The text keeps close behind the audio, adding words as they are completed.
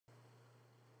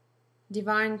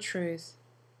Divine Truth.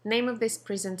 Name of this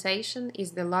presentation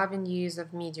is The Loving Use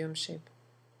of Mediumship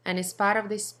and is part of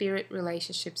the Spirit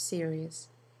Relationship series.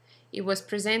 It was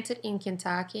presented in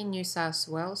Kentucky, New South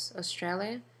Wales,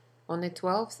 Australia on the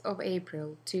 12th of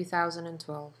April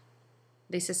 2012.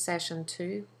 This is Session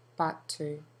 2, Part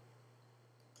 2.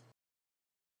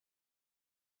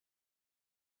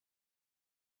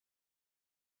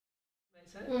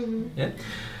 Yeah.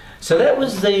 So that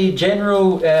was the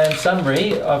general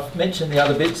summary. I've mentioned the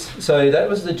other bits. So that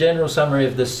was the general summary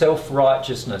of the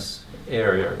self-righteousness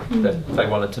area that they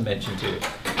wanted to mention to you.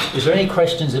 Is there any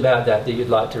questions about that that you'd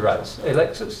like to raise?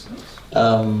 Alexis?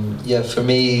 Yeah, for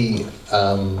me,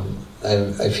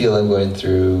 I feel I'm going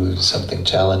through something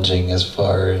challenging as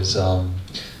far as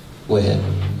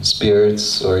when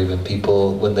spirits or even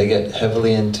people, when they get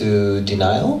heavily into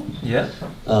denial,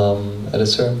 at a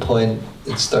certain point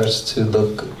it starts to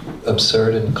look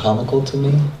absurd and comical to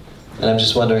me. And I'm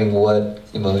just wondering what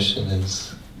emotion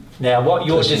is. Now, what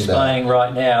you're displaying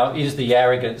right now is the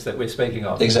arrogance that we're speaking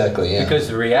of. Exactly, yeah. Because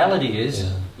the reality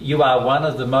is, you are one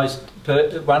of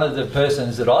the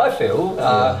persons that I feel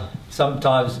are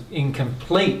sometimes in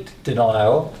complete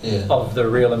denial of the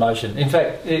real emotion. In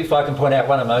fact, if I can point out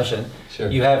one emotion,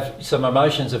 you have some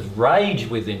emotions of rage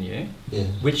within you,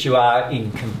 which you are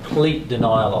in complete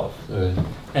denial of. Right.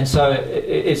 And so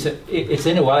it's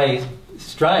in a way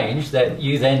strange that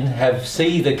you then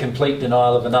see the complete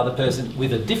denial of another person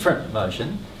with a different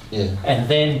emotion, and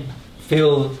then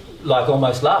feel like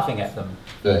almost laughing at them.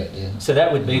 Right. Yeah. So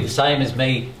that would be the same as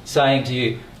me saying to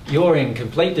you, you're in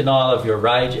complete denial of your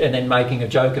rage, and then making a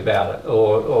joke about it,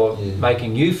 or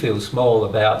making you feel small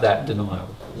about that denial.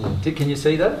 Can you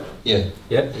see that? Yeah.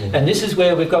 And this is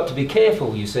where we've got to be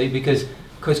careful, you see, because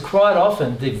quite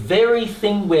often the very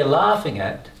thing we're laughing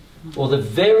at, or the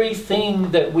very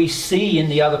thing that we see in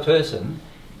the other person,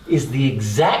 is the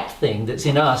exact thing that's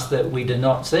in us that we do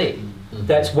not see.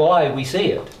 That's why we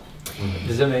see it.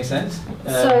 Does that make sense?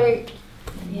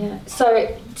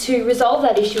 So to resolve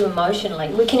that issue emotionally,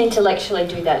 we can intellectually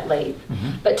do that leap,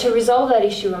 but to resolve that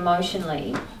issue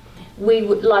emotionally, we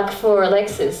would, like for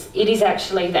Alexis, it is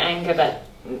actually the anger that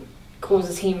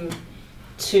causes him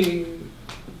to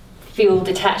feel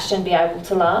detached and be able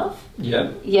to laugh.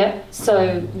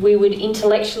 So we would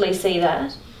intellectually see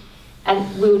that,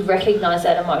 and we would recognise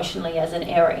that emotionally as an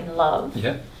error in love.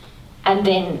 And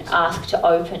then ask to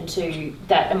open to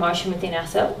that emotion within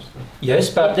ourselves.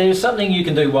 Yes, but there's something you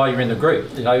can do while you're in the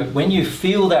group. You know, when you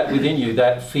feel that within you,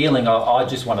 that feeling of, I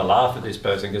just want to laugh at this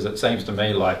person because it seems to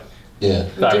me like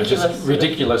they're just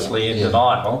ridiculously in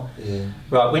denial.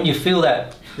 Right, when you feel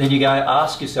that, then you go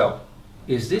ask yourself,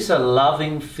 is this a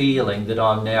loving feeling that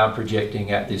I'm now projecting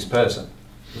at this person?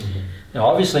 Now,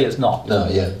 obviously it's not. No,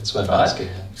 that's what I'm asking.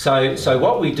 So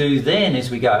what we do then is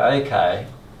we go, okay,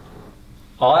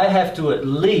 I have to at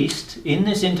least, in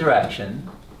this interaction,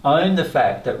 own the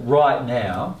fact that right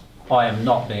now I am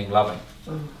not being loving.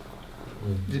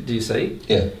 Do you see?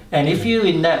 And if you,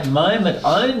 in that moment,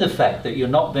 own the fact that you're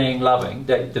not being loving,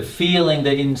 that the feeling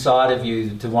that inside of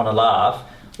you to want to laugh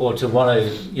or to want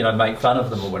to, make fun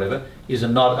of them or whatever, is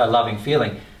not a loving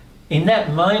feeling, in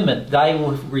that moment they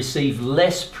will receive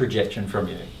less projection from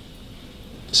you.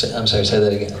 So, I'm sorry, say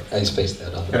that again. I spaced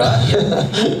that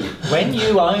off. When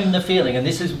you own the feeling, and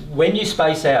this is when you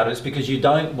space out, it's because you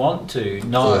don't want to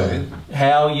know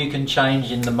how you can change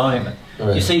in the moment.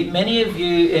 You see, many of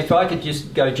you, if I could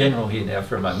just go general here now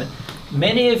for a moment,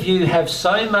 many of you have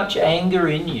so much anger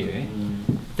in you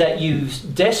that you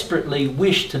desperately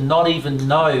wish to not even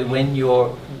know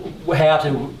how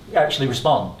to actually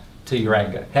respond to your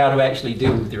anger, how to actually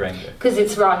deal with your anger. Because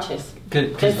it's righteous.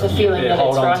 There's the feeling that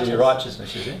hold it's on righteous. to your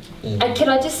righteousness, you see. And can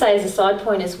I just say as a side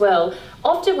point as well,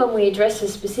 often when we address a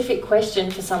specific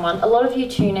question for someone, a lot of you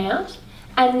tune out,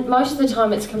 and most of the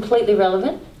time it's completely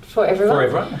relevant for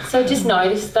everyone. So just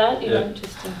notice that, you know.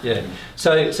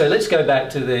 So let's go back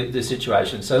to the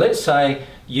situation. So let's say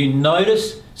you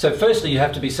notice. So firstly, you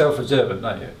have to be self-observant,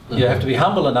 don't you? You have to be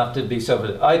humble enough to be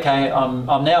self-observant. Okay, I'm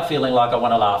now feeling like I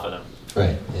want to laugh at them.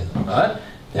 Right.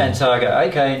 And so I go,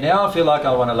 okay, now I feel like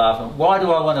I want to laugh at them. Why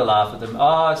do I want to laugh at them?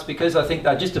 It's because I think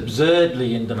they're just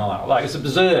absurdly in denial. Like, it's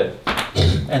absurd.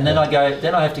 And then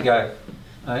I have to go,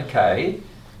 okay,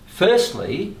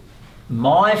 firstly,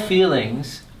 my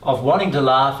feelings of wanting to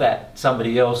laugh at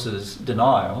somebody else's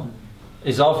denial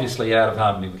is obviously out of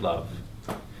harmony with love.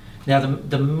 Now,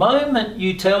 the moment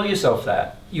you tell yourself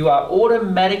that, you are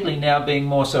automatically now being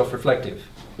more self-reflective.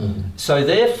 So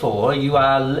therefore,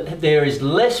 there is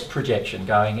less projection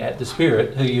going at the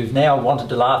spirit who you've now wanted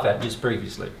to laugh at just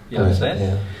previously. You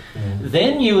understand?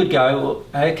 Then you would go,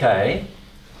 well, okay,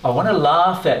 I want to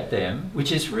laugh at them,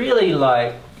 which is really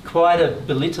like quite a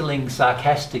belittling,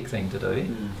 sarcastic thing to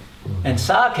do. And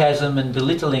sarcasm and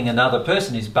belittling another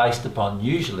person is based upon,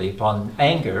 usually, upon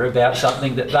anger about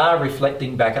something that they're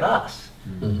reflecting back at us.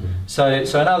 So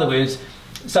in other words,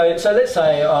 so let's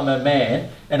say I'm a man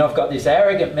and I've got this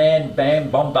arrogant man,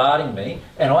 bam, bombarding me,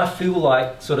 and I feel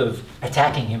like sort of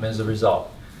attacking him as a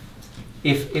result.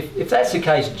 If that's the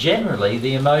case, generally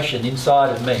the emotion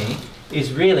inside of me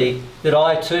is really that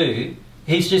I too,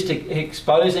 he's just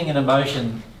exposing an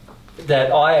emotion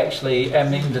that I actually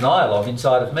am in denial of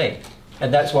inside of me,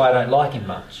 and that's why I don't like him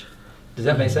much. Does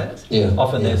that make sense? Yeah.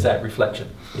 Often there's that reflection.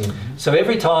 Yeah. So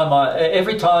any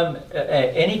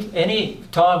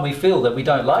time we feel that we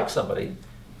don't like somebody,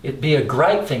 it'd be a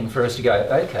great thing for us to go,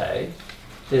 okay,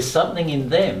 there's something in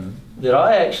them that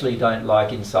I actually don't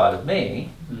like inside of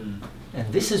me,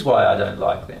 and this is why I don't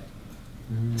like them.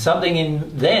 Something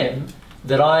in them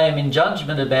that I am in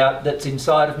judgment about that's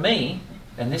inside of me,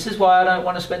 and this is why I don't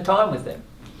want to spend time with them.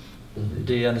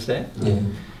 Do you understand? Yeah.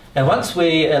 And once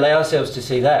we allow ourselves to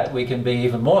see that, we can be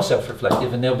even more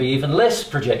self-reflective, and there'll be even less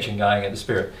projection going at the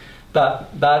spirit. But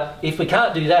if we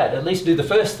can't do that, at least do the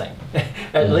first thing.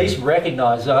 At least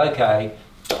recognise, okay,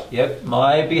 yep,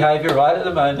 my behaviour right at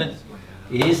the moment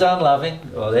is unloving,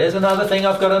 or there's another thing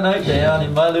I've got to note down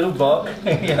in my little box,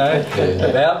 you know,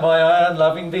 about my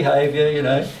unloving behaviour, you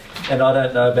know. And I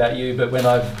don't know about you, but when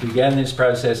I began this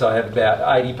process, I had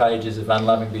about 80 pages of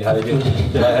unloving behaviour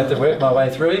that I had to work my way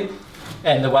through.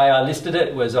 And the way I listed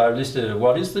it was, I listed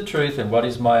what is the truth and what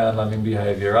is my unloving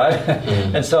behaviour, right?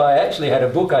 And so I actually had a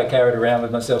book I carried around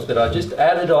with myself that I just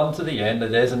added on to the end,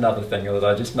 and there's another thing that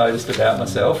I just noticed about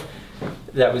myself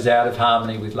that was out of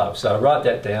harmony with love. So I write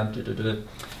that down,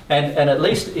 and at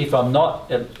least if I'm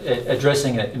not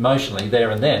addressing it emotionally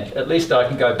there and then, at least I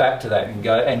can go back to that and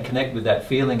go and connect with that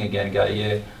feeling again and go,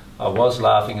 yeah, I was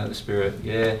laughing at the spirit,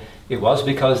 yeah, it was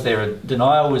because their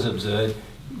denial was absurd,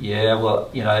 yeah,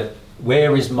 well, you know,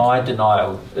 where is my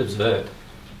denial absurd?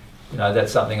 You know,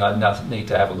 that's something I need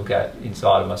to have a look at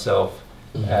inside of myself.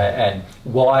 And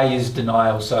why is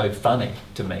denial so funny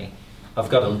to me? I've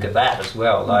got to look at that as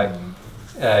well. Like,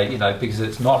 you know, because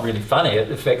it's not really funny.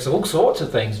 It affects all sorts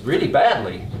of things really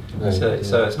badly. Right,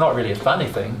 So it's not really a funny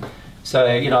thing.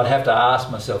 So, you know, I'd have to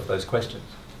ask myself those questions.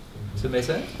 Does that make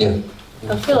sense? Yeah.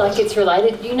 I feel like it's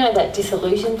related. You know that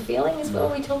disillusioned feeling as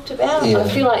well we talked about? Yeah. I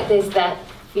feel like there's that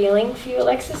feeling for you,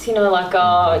 Alexis, you know, like,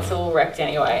 oh, it's all wrecked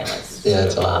anyway, and let's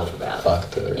It's all laugh about it.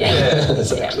 fucked. Or, Yeah.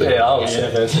 essentially. Yeah, the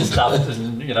universe is stuffed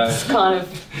and, you know. It's kind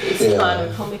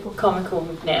of comical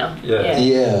now. Yeah.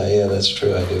 Yeah, that's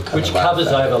true. I do. Which covers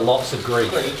over lots of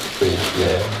grief. Grief,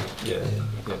 yeah.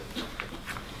 Yeah.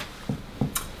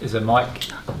 Is it Mike?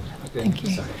 Thank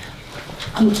you.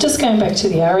 Just going back to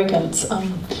the arrogance,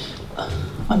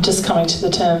 I'm just coming to the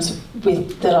terms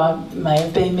with that I may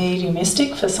have been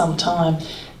mediumistic for some time,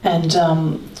 and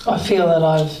I feel that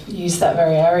I've used that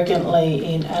very arrogantly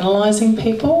in analysing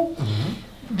people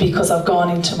because I've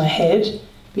gone into my head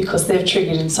because they've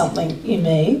triggered in something in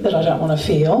me that I don't want to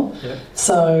feel. Yeah.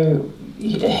 So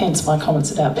hence my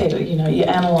comments about Peter, you know, you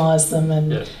analyse them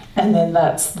and then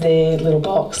that's their little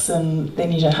box, and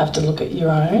then you don't have to look at your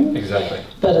own. Exactly.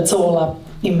 But it's all up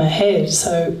in my head.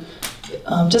 So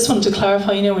just wanted to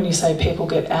clarify, you know, when you say people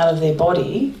get out of their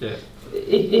body,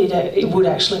 it would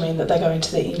actually mean that they go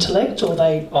into their intellect, or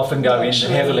they often go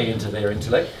heavily into their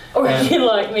intellect. Or if you're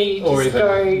like me, or just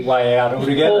even go way out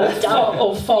altogether.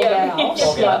 or fog out.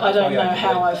 Fog Like, out. I don't Fog know out,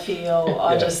 how I feel.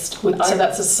 I just would. So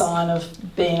that's a sign of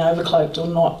being overcloaked or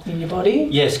not in your body.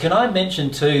 Yes, can I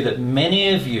mention too that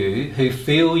many of you who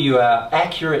feel you are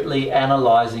accurately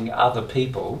analysing other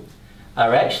people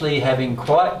are actually having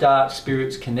quite dark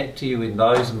spirits connect to you in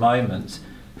those moments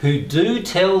who do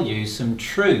tell you some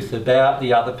truth about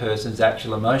the other person's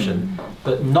actual emotion,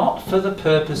 but not for the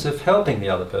purpose of helping the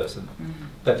other person,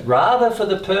 but rather for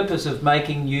the purpose of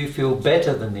making you feel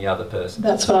better than the other person.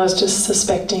 That's what I was just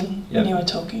suspecting when you were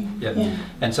talking. Yep. Yeah.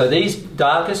 And so these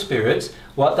darker spirits,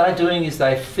 what they're doing is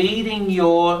they're feeding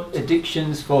your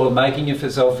addictions for making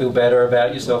yourself feel better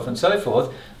about yourself and so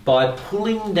forth by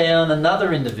pulling down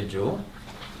another individual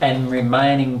and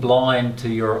remaining blind to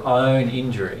your own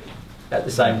injury at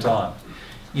the same time.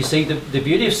 You see, the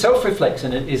beauty of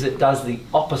self-reflection is it does the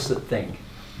opposite thing.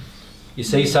 You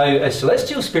see, so a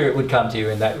celestial spirit would come to you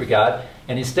in that regard,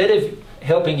 and instead of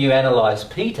helping you analyse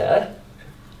Peter,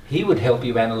 he would help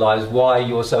you analyse why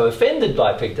you're so offended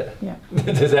by Peter. Yeah.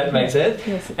 Does that make sense?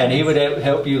 Yes, it and he does. would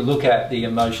help you look at the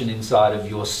emotion inside of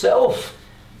yourself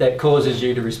that causes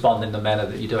you to respond in the manner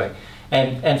that you're doing.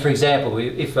 And for example,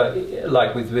 if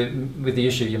like with the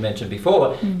issue you mentioned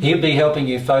before, he'll be helping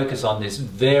you focus on this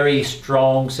very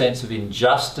strong sense of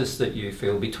injustice that you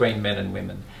feel between men and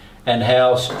women, and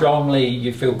how strongly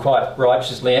you feel quite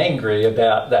righteously angry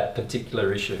about that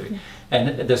particular issue.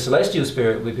 And the celestial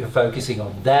spirit will be focusing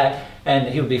on that, and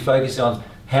he'll be focusing on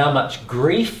how much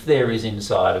grief there is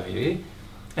inside of you,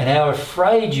 and how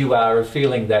afraid you are of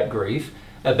feeling that grief,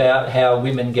 about how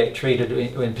women get treated,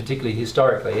 and particularly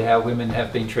historically, how women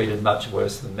have been treated much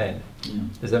worse than men.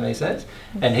 Does that make sense?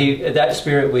 And that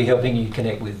spirit will be helping you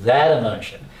connect with that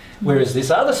emotion. Whereas this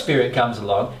other spirit comes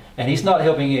along, and he's not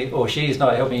helping you, or she is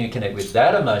not helping you connect with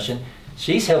that emotion.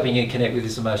 She's helping you connect with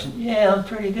this emotion. Yeah, I'm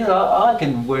pretty good. I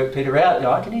can work Peter out.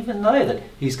 I can even know that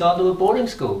he's gone to a boarding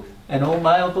school, an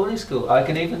all-male boarding school. I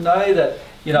can even know that,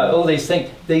 you know, all these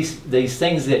things, these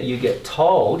things that you get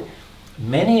told.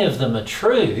 Many of them are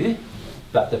true,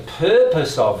 but the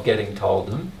purpose of getting told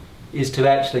them is to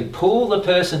actually pull the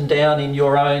person down in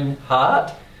your own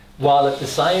heart, while at the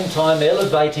same time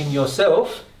elevating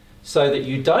yourself, so that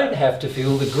you don't have to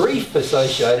feel the grief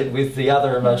associated with the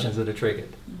other emotions that are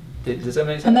triggered. Does that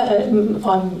make sense?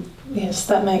 And yes,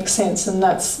 that makes sense. And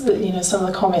that's, you know, some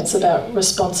of the comments about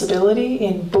responsibility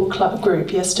in book club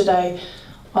group yesterday.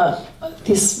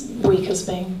 This week has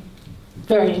been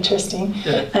very interesting,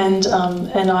 and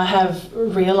I have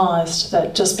realised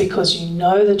that just because you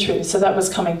know the truth, so that was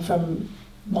coming from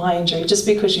my injury, just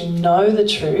because you know the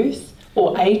truth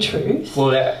or a truth.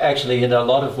 Well, actually,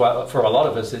 for a lot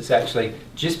of us, it's actually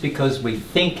just because we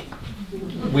think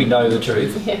we know the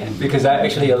truth, because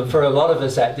actually for a lot of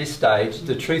us at this stage,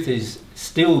 the truth is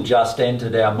still just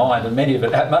entered our mind, and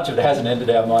much of it hasn't entered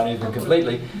our mind even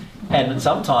completely. And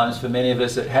sometimes for many of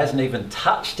us it hasn't even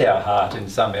touched our heart in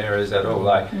some areas at all.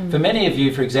 Like for many of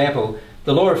you, for example,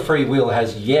 the law of free will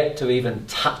has yet to even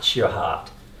touch your heart.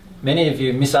 Many of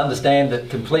you misunderstand it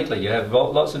completely. You have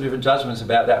lots of different judgments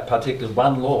about that particular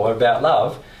one law about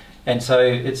love, and so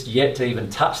it's yet to even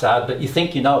touch the heart, but you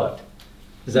think you know it.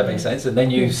 Does that make sense? And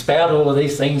then you spout all of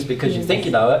these things because you think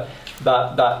you know it,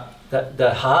 but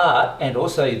the heart and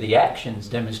also the actions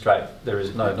demonstrate there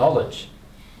is no knowledge.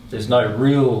 There's no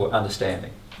real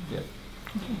understanding.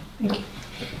 Thank you.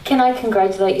 Can I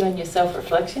congratulate you on your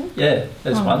self-reflection? Yeah,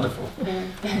 that's wonderful.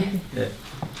 Yeah.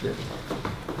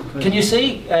 Can you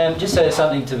see, just say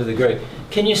something to the group,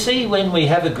 can you see when we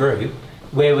have a group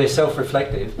where we're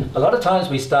self-reflective, a lot of times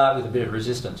we start with a bit of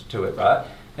resistance to it, right?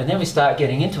 And then we start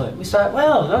getting into it. We start,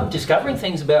 well, I'm discovering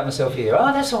things about myself here.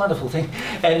 Oh, that's a wonderful thing.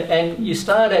 And you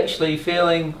start actually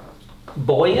feeling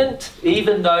buoyant,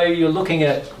 even though you're looking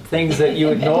at things that you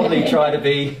would normally try to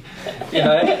be, you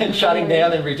know, shutting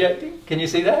down and rejecting. Can you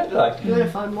see that? Like, you want to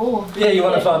find more. Yeah, you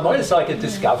want to find more. It's like a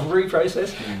discovery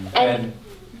process. And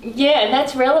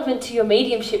that's relevant to your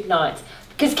mediumship nights.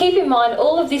 Because keep in mind,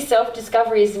 all of this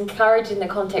self-discovery is encouraged in the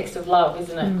context of love,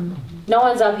 isn't it? No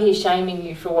one's up here shaming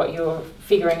you for what you're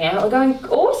figuring out. We're going,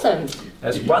 awesome.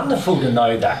 That's wonderful to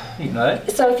know that, you know.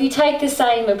 So if you take the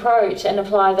same approach and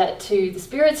apply that to the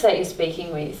spirits that you're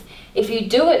speaking with, if you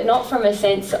do it not from a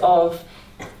sense of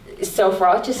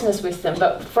self-righteousness with them,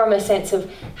 but from a sense of,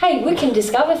 hey, we can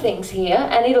discover things here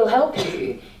and it'll help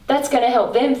you, that's going to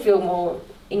help them feel more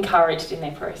encouraged in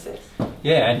their process.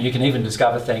 Yeah, and you can even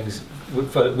discover things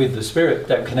with the spirit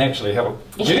that can actually help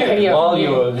you while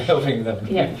you're helping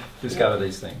them discover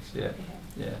these things.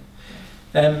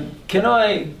 Can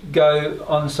I go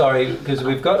on, sorry, because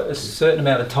we've got a certain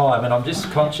amount of time and I'm just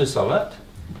conscious of it.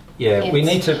 Yeah, we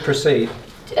need to proceed.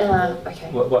 Okay.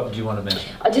 What did you want to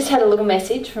mention? I just had a little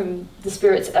message from the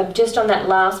spirits just on that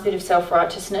last bit of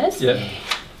self-righteousness. Yeah.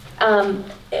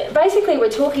 Basically, we're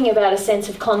talking about a sense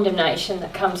of condemnation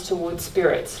that comes towards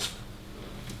spirits.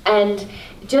 And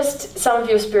just some of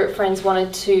your spirit friends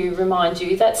wanted to remind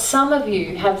you that some of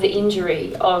you have the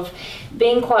injury of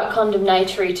being quite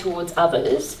condemnatory towards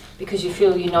others because you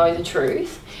feel you know the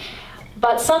truth.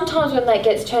 But sometimes when that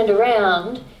gets turned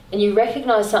around and you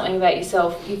recognise something about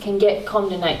yourself, you can get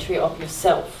condemnatory of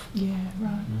yourself. Yeah,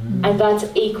 right. And that's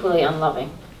equally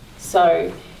unloving.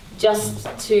 So just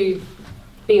to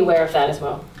be aware of that as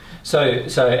well. So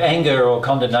anger or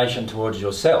condemnation towards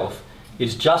yourself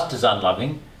is just as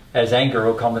unloving as anger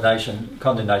or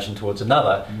condemnation towards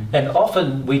another. And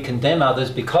often we condemn others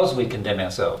because we condemn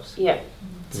ourselves. Yeah.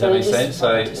 Does that make sense?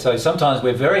 So sometimes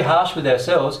we're very harsh with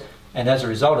ourselves, and as a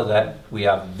result of that, we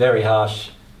are very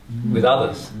harsh with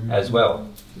others as well.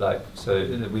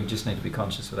 So we just need to be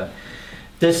conscious of that.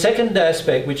 The second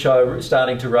aspect which I'm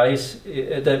starting to raise,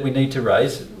 that we need to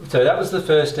raise, so that was the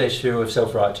first issue of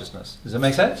self-righteousness. Does that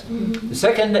make sense? The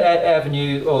second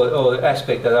avenue or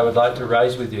aspect that I would like to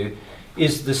raise with you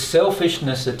is the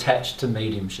selfishness attached to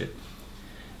mediumship.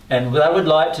 And they would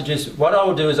like to just, what I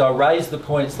will do is I'll raise the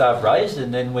points they've raised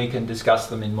and then we can discuss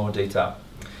them in more detail.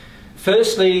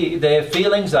 Firstly, their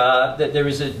feelings are that there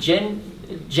is a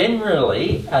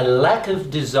generally a lack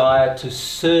of desire to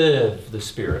serve the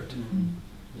spirit.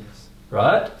 Yes.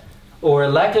 Right? Or a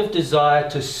lack of desire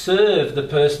to serve the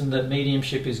person that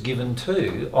mediumship is given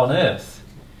to on earth.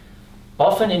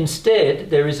 Often instead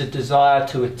there is a desire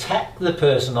to attack the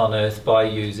person on earth by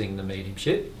using the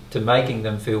mediumship, to making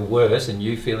them feel worse and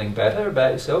you feeling better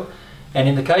about yourself. And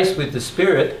in the case with the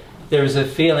spirit, there is a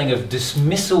feeling of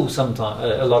dismissal sometimes,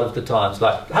 a lot of the times,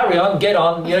 like, hurry on, get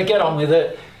on with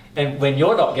it. And when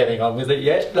you're not getting on with it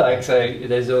yet, like, so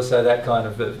there's also that kind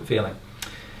of feeling.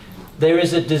 There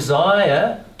is a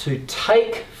desire to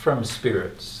take from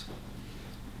spirits.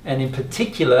 And in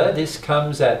particular, this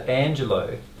comes at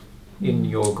Angelo in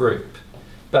your group.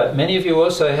 But many of you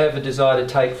also have a desire to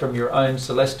take from your own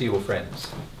celestial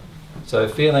friends. So a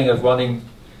feeling of wanting,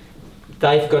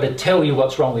 they've got to tell you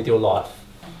what's wrong with your life.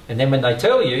 And then when they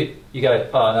tell you, you go,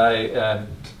 oh no,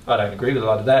 I don't agree with a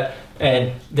lot of that.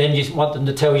 And then you want them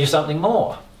to tell you something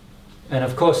more. And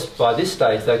of course, by this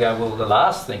stage, they go, well, the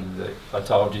last thing that I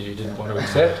told you didn't want to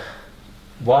accept,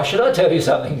 why should I tell you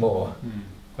something more?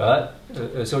 Right?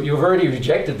 So you've already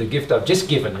rejected the gift I've just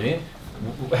given you.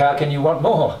 How can you want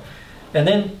more? And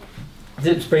then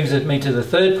this brings me to the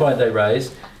third point they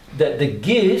raised, that the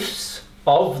gifts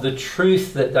of the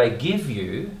truth that they give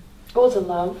you, or the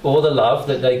love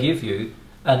that they give you,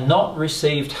 are not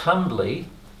received humbly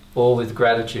or with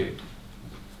gratitude.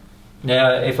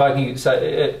 Now, if I can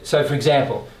say, so for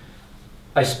example,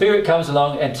 a spirit comes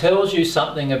along and tells you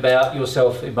something about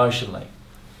yourself emotionally.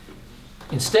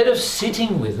 Instead of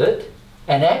sitting with it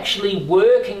and actually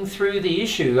working through the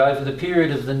issue over the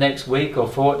period of the next week or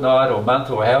fortnight or month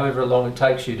or however long it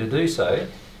takes you to do so,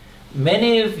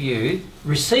 many of you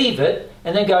receive it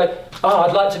and then go, oh,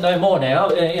 I'd like to know more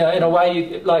now. You know, in a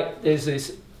way, there's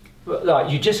this,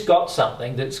 like, you just got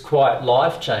something that's quite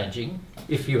life-changing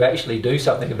if you actually do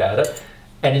something about it.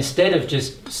 And instead of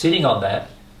just sitting on that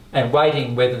and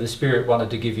waiting whether the spirit wanted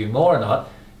to give you more or not,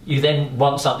 you then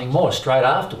want something more straight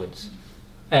afterwards.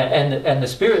 And the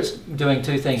spirit's doing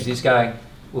two things. He's going,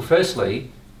 well, firstly,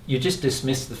 you just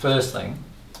dismissed the first thing.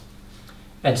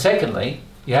 And secondly,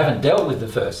 you haven't dealt with the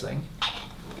first thing.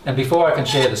 And before I can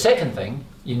share the second thing,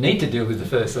 you need to deal with the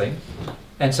first thing.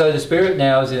 And so the spirit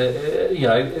now is,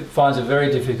 it finds it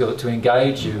very difficult to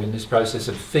engage you in this process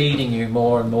of feeding you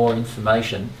more and more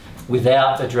information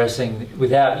without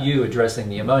you addressing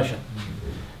the emotion.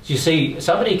 So you see,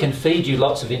 somebody can feed you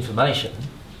lots of information,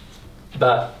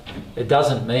 but it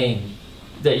doesn't mean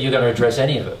that you're going to address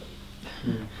any of it,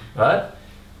 right?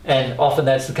 And often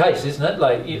that's the case, isn't it?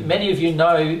 Like, many of you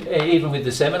know, even with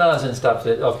the seminars and stuff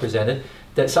that I've presented,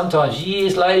 that sometimes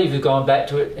years later you've gone back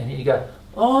to it and you go,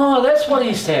 oh, that's what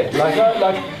he said. Like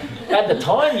at the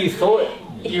time you thought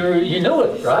you knew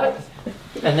it, right?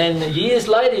 And then years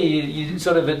later you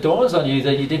sort of, it dawns on you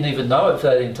that you didn't even know it for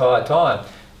that entire time.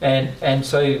 And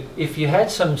so if you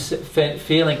had some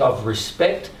feeling of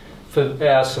respect for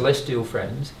our celestial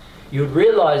friends, you would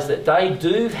realise that they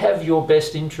do have your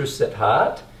best interests at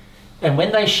heart, and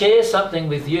when they share something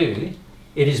with you,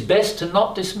 it is best to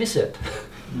not dismiss it.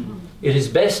 It is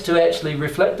best to actually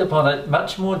reflect upon it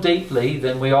much more deeply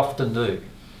than we often do.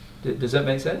 Does that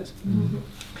make sense? Mm-hmm.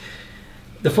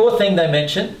 The fourth thing they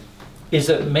mention is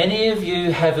that many of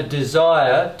you have a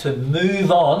desire to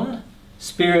move on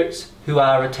spirits who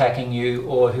are attacking you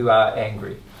or who are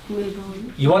angry. Move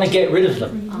on. You want to get rid of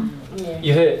them.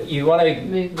 Yeah. You want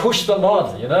to push them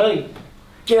on, you know.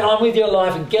 Get on with your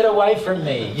life and get away from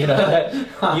me, you know.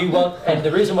 That you want, and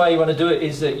the reason why you want to do it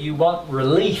is that you want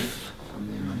relief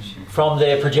from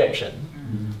their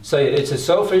projection. So it's a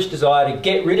selfish desire to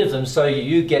get rid of them so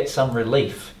you get some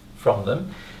relief from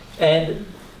them. And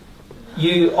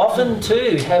you often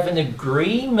too have an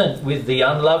agreement with the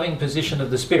unloving position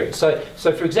of the spirit. So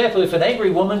for example, if an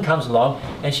angry woman comes along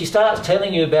and she starts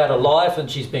telling you about her life and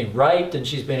she's been raped and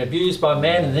she's been abused by a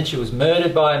man and then she was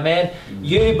murdered by a man,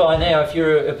 you by now, if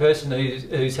you're a person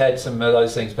who's had some of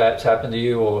those things perhaps happen to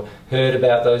you or heard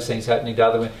about those things happening to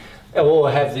other women,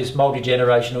 or have this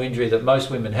multi-generational injury that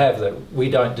most women have, that we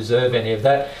don't deserve any of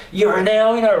that, you're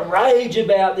now in a rage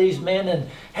about these men and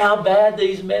how bad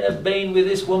these men have been with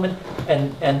this woman,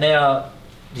 and now,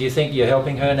 do you think you're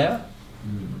helping her now?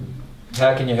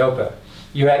 How can you help her?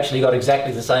 You actually got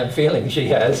exactly the same feeling she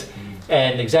has,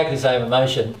 and exactly the same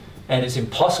emotion, and it's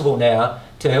impossible now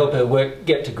to help her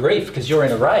get to grief because you're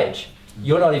in a rage.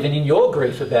 You're not even in your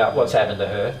grief about what's happened to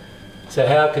her. So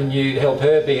how can you help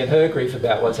her be in her grief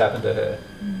about what's happened to her?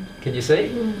 Can you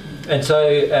see? And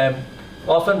so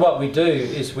often what we do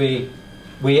is we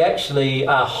we actually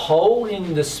are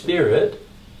holding the spirit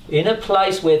in a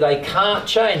place where they can't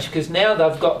change, because now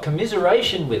they've got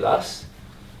commiseration with us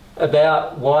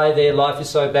about why their life is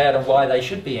so bad and why they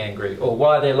should be angry, or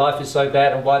why their life is so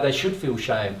bad and why they should feel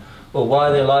shame, or why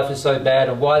their life is so bad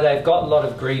and why they've got a lot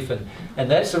of grief.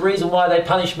 And that's the reason why they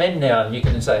punish men now. And you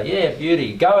can say, yeah,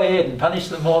 beauty, go ahead and punish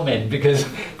some more men, because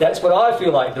that's what I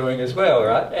feel like doing as well,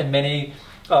 right? And many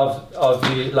of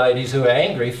you ladies who are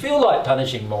angry feel like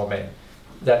punishing more men.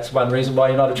 That's one reason why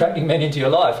you're not attracting men into your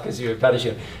life, because you're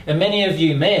punishing them. And many of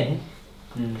you men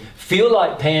feel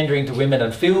like pandering to women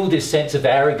and feel this sense of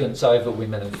arrogance over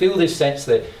women and feel this sense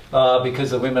that because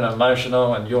the women are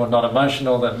emotional and you're not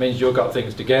emotional, that means you've got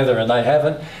things together and they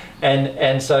haven't.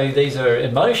 And so these are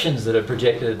emotions that are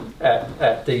projected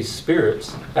at these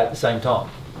spirits at the same time.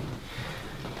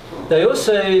 They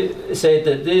also said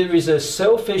that there is a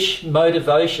selfish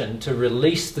motivation to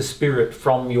release the spirit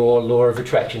from your law of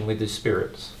attraction with the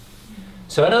spirits.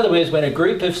 So in other words, when a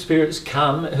group of spirits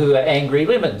come who are angry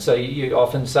women, so you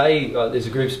often say, there's a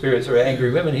group of spirits who are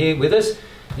angry women here with us,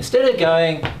 instead of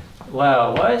going,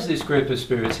 wow, why is this group of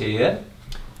spirits here?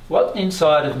 What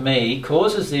inside of me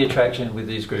causes the attraction with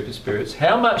these group of spirits?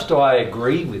 How much do I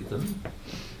agree with them?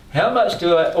 How much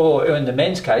do I, or in the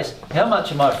men's case, how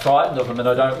much am I frightened of them and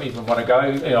I don't even want to go,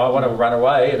 I want to run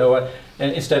away,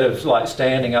 and instead of like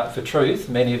standing up for truth.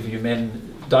 Many of you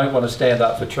men don't want to stand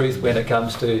up for truth when it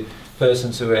comes to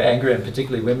persons who are angry, and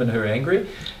particularly women who are angry.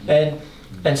 And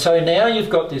so now you've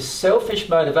got this selfish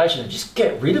motivation to just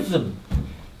get rid of them.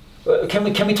 Can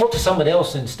we talk to someone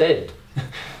else instead?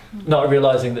 Not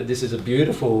realising that this is a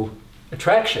beautiful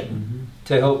attraction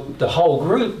to help the whole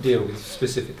group deal with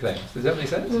specific things. Does that make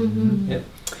sense? Yeah.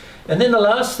 And then the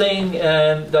last thing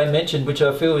they mentioned, which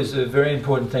I feel is a very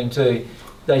important thing too,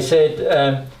 they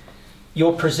said,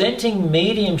 you're presenting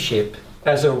mediumship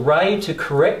as a way to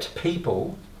correct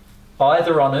people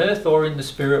either on earth or in the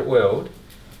spirit world,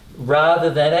 rather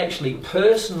than actually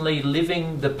personally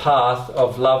living the path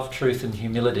of love, truth and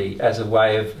humility as a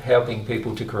way of helping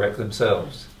people to correct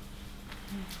themselves.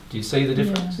 Do you see the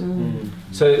difference? Yeah.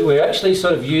 So we're actually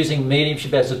sort of using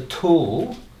mediumship as a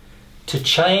tool to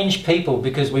change people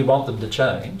because we want them to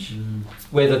change,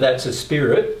 whether that's a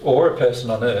spirit or a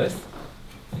person on earth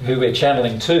who we're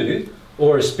channeling to,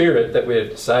 or a spirit that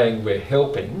we're saying we're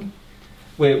helping.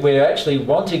 We're actually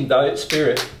wanting that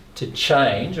spirit to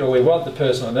change, or we want the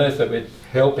person on earth that we're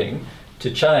helping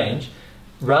to change,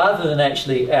 rather than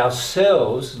actually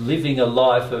ourselves living a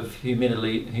life of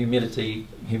humility,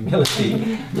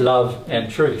 love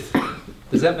and truth.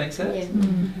 Does that make sense?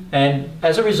 Yeah. And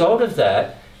as a result of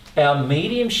that, our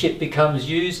mediumship becomes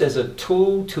used as a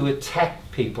tool to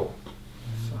attack people.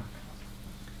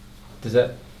 Does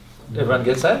that, everyone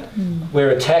gets that?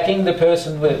 We're attacking the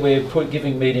person we're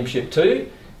giving mediumship to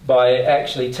by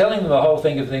actually telling them a whole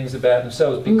thing of things about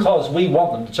themselves because we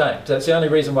want them to change. That's the only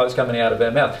reason why it's coming out of our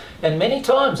mouth. And many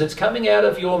times it's coming out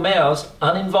of your mouths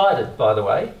uninvited, by the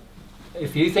way.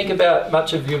 If you think about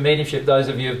much of your mediumship, those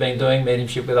of you who have been doing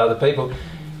mediumship with other people,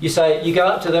 you say, you go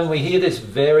up to them, we hear this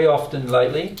very often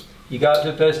lately, you go up to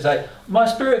a person and say, my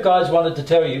spirit guides wanted to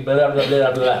tell you blah, blah,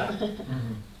 blah, blah.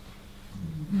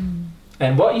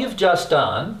 And what you've just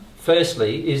done,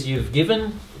 firstly, is you've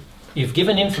given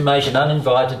information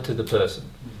uninvited to the person.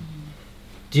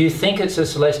 Do you think it's a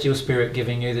celestial spirit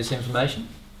giving you this information?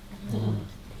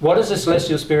 What does the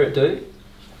celestial spirit do?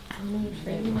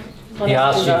 He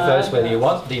asks you first whether you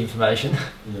want the information.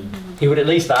 He would at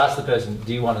least ask the person,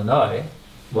 do you want to know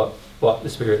what the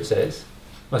spirit says?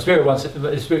 Your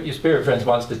spirit friend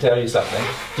wants to tell you something.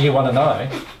 Do you want to know?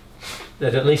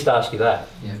 They'd at least ask you that.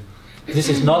 Yeah. This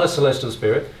is not a celestial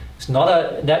spirit. It's not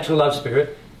a natural love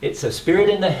spirit. It's a spirit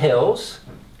in the hells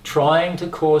trying to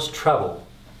cause trouble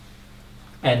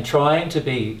and trying to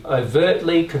be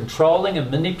overtly controlling and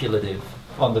manipulative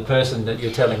on the person that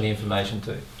you're telling the information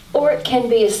to. Or it can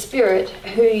be a spirit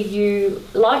who you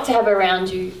like to have around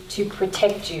you to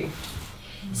protect you.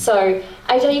 So,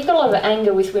 AJ, you've got a lot of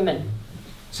anger with women.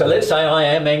 So let's say I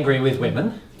am angry with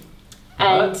women,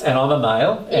 and I'm a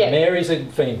male, and Mary's a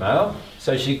female,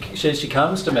 so she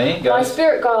comes to me and goes... My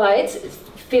spirit guides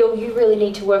feel you really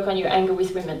need to work on your anger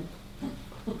with women.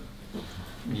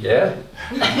 Yeah.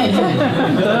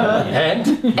 And?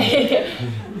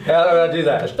 How do I do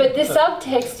that? But the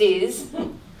subtext is,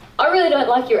 I really don't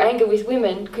like your anger with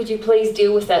women. Could you please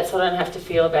deal with that so I don't have to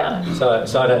feel about it?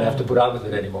 So I don't have to put up with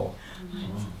it anymore.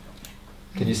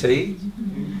 Can you see?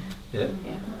 Yeah.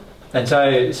 And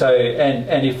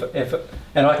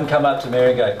and I can come up to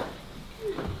Mary and go,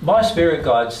 my spirit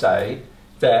guides say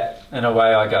that, and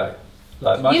away I go.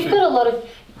 Like You've got a lot of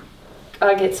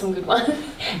I get some good ones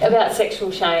about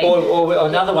sexual shame. Or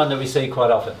another one that we see quite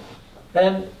often.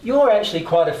 You're actually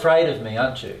quite afraid of me,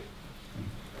 aren't you?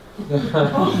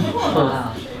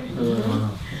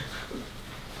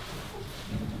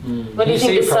 What do you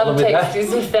think the subtext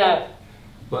is with that?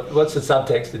 What's the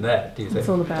subtext in that, do you think? It's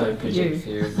all about Don't project you.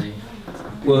 fear of me.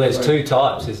 Well, there's two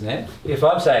types, isn't it? If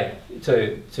I'm saying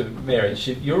to Mary,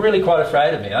 you're really quite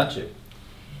afraid of me, aren't you?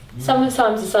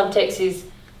 Sometimes the subtext is,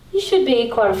 you should be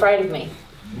quite afraid of me.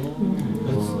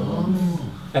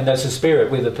 And that's the spirit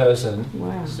with the person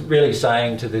Wow. really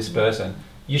saying to this person,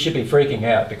 you should be freaking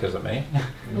out because of me.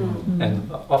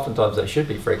 And oftentimes they should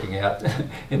be freaking out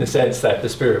in the sense that the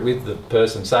spirit with the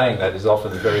person saying that is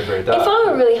often very, very dark. If I'm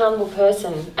a really humble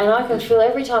person and I can feel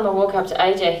every time I walk up to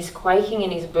AJ he's quaking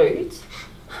in his boots,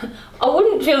 I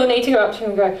wouldn't feel the need to go up to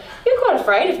him and go, you're quite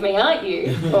afraid of me, aren't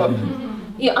you? Or,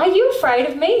 yeah, are you afraid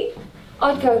of me?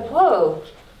 I'd go, whoa,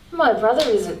 my brother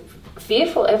is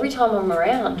fearful every time I'm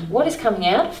around. What is coming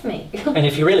out of me? And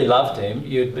if you really loved him,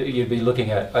 you'd be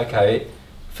looking at, okay,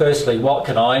 firstly, what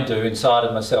can I do inside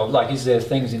of myself? Like, is there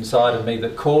things inside of me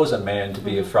that cause a man to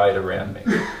be afraid around me?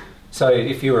 So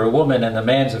if you were a woman and the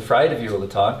man's afraid of you all the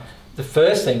time, the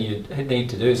first thing you need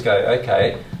to do is go,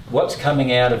 okay, what's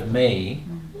coming out of me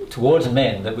towards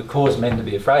men that would cause men to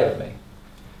be afraid of me?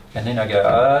 And then I go,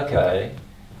 okay,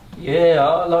 yeah,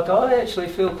 I actually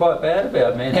feel quite bad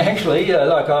about men, actually.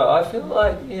 I feel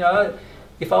like,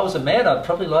 if I was a man, I'd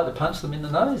probably like to punch them in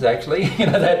the nose, actually.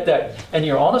 And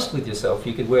you're honest with yourself,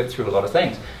 you could work through a lot of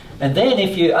things. And then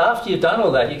after you've done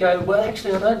all that, you go, well,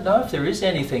 actually, I don't know if there is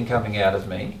anything coming out of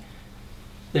me.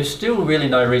 There's still really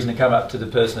no reason to come up to the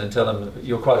person and tell them,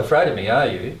 you're quite afraid of me, are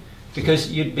you?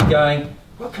 Because you'd be going,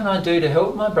 what can I do to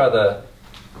help my brother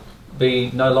be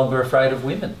no longer afraid of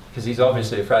women? Because he's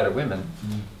obviously afraid of women.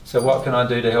 So what can I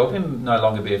do to help him no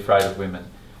longer be afraid of women?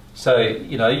 So,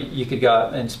 you could go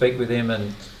up and speak with him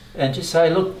and just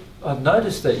say, look, I've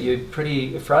noticed that you're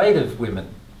pretty afraid of women.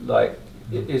 Like,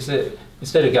 is it,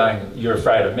 instead of going, you're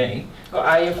afraid of me. Or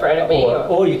are you afraid of me?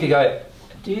 Or you could go,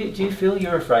 do you feel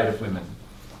you're afraid of women?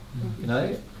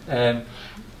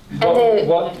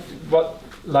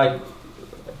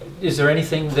 Is there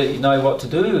anything that you know what to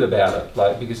do about it?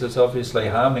 Like, because it's obviously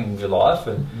harming your life,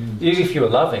 and if you were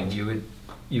loving,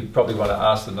 you probably want to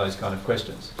ask them those kind of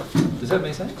questions. Does that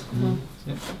make sense?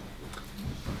 Yeah.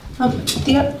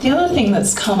 The other thing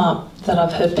that's come up that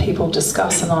I've heard people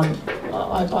discuss, and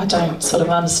I don't sort of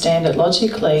understand it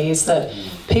logically, is that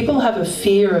people have a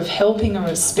fear of helping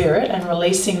a spirit and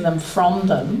releasing them from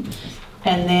them,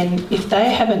 and then if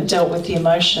they haven't dealt with the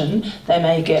emotion, they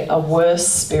may get a worse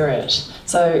spirit.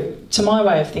 So to my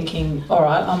way of thinking, all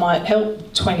right, I might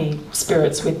help 20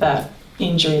 spirits with that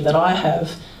injury that I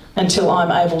have until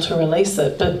I'm able to release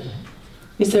it. But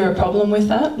is there a problem with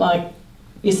that? Like,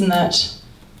 isn't that...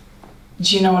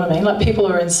 Do you know what I mean? Like, people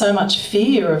are in so much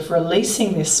fear of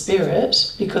releasing this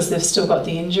spirit because they've still got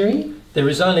the injury. There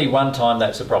is only one time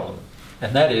that's a problem,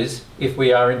 and that is if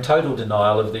we are in total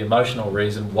denial of the emotional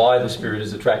reason why the spirit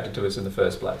is attracted to us in the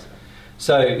first place.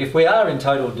 So if we are in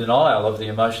total denial of the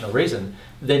emotional reason,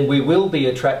 then we will be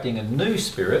attracting a new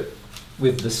spirit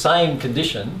with the same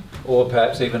condition, or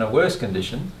perhaps even a worse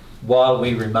condition, while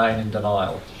we remain in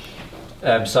denial.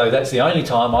 So that's the only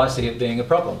time I see it being a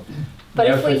problem. But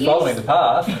now, if we're following the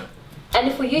path... And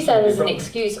if we use that as an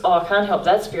excuse, oh, I can't help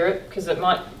that spirit because it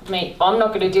might mean I'm not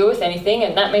going to deal with anything,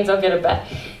 and that means I'll get it back.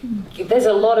 There's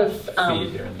a lot of...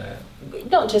 fear in there.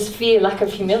 Not just fear, lack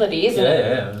of humility, isn't it?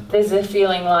 Yeah. There's a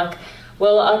feeling like,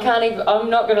 well, I'm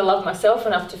not going to love myself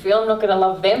enough to feel, I'm not going to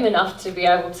love them enough to be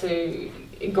able to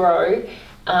grow,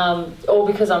 or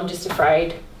because I'm just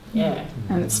afraid. Yeah.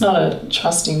 And it's not a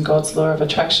trusting God's law of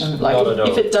attraction. Like, Not at all.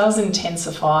 if it does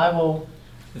intensify, well...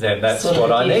 Then that's sort of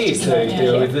what I gift, need isn't to it?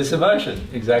 deal Yeah. with this emotion.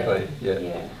 Exactly,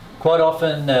 yeah. Quite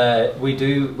often we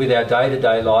do with our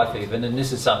day-to-day life even, and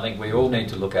this is something we all need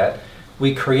to look at,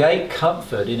 we create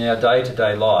comfort in our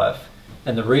day-to-day life,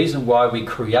 and the reason why we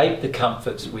create the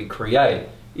comforts we create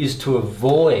is to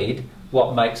avoid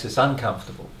what makes us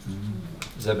uncomfortable.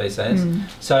 Does that make sense?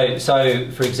 So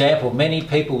for example, many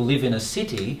people live in a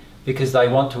city because they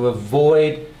want to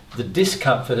avoid the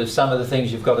discomfort of some of the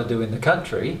things you've got to do in the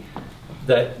country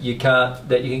that you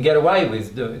can get away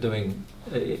with doing.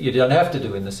 You don't have to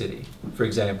do in the city, for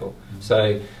example.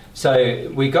 So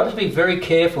we've got to be very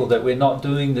careful that we're not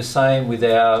doing the same with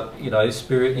our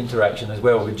spirit interaction as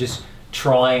well. We're just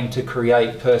trying to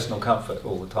create personal comfort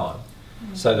all the time,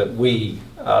 so that we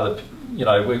are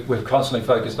we're constantly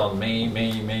focused on me,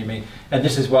 and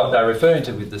this is what they're referring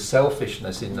to with the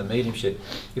selfishness in the mediumship.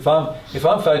 If I'm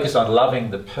focused on loving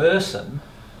the person,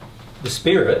 the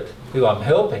spirit who I'm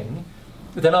helping,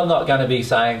 then I'm not going to be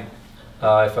saying,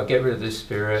 oh, if I get rid of this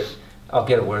spirit, I'll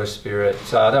get a worse spirit,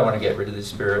 so I don't want to get rid of this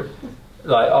spirit.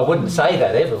 Like, I wouldn't say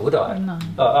that ever, would I? No.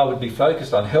 I would be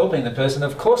focused on helping the person.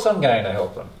 Of course I'm going to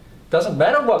help them. Doesn't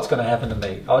matter what's going to happen to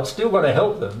me. I'd still want to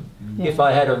help them. If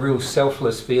I had a real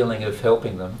selfless feeling of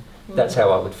helping them. That's how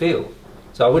I would feel.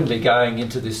 So I wouldn't be going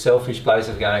into this selfish place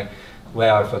of going,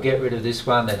 wow, if I get rid of this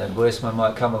one, then a worse one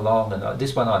might come along, and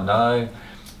this one I know,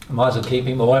 I might as well keep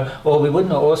him. Or we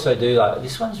wouldn't also do like,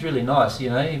 this one's really nice, you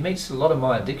know, he meets a lot of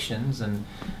my addictions, and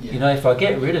you know, if I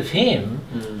get rid of him,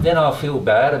 then I'll feel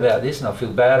bad about this and I'll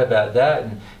feel bad about that,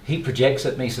 and he projects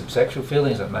at me some sexual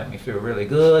feelings that make me feel really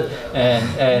good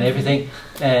and everything,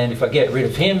 and if I get rid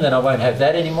of him, then I won't have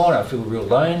that anymore, and I feel real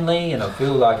lonely, and I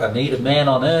feel like I need a man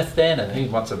on earth then, and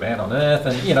who wants a man on earth,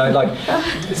 and you know, like,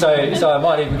 so I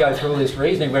might even go through all this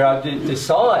reasoning where I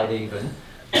decide even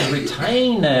to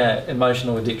retain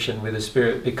emotional addiction with a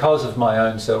spirit because of my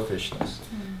own selfishness.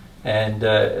 And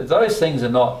those things are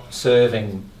not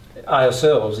serving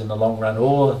ourselves in the long run,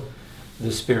 or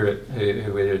the spirit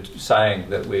who we're saying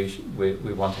that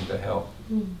we're wanting to help.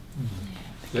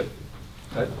 Yep.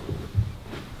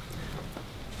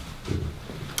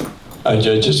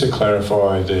 Joe, just to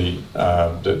clarify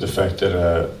the fact that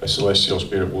a celestial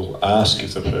spirit will ask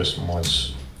if the person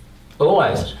wants...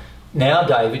 Always. Now,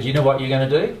 David, you know what you're going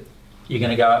to do? You're going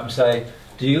to go up and say,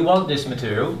 do you want this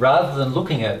material? Rather than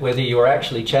looking at whether you're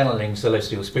actually channeling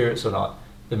celestial spirits or not.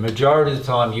 The majority of the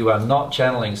time you are not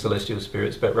channeling celestial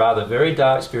spirits, but rather very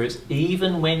dark spirits,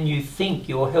 even when you think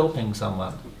you're helping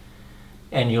someone.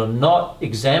 And you're not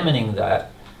examining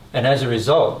that. And as a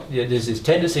result, there's this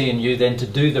tendency in you then to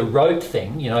do the rote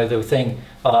thing, you know, the thing,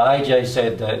 AJ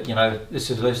said that, you know, this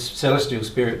celestial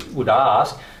spirit would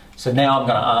ask, so now I'm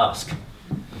going to ask.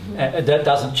 That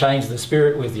doesn't change the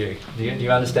spirit with you. Do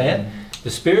you understand? The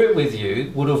spirit with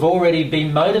you would have already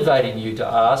been motivating you to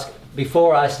ask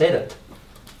before I said it.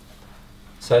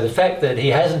 So the fact that he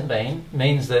hasn't been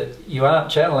means that you aren't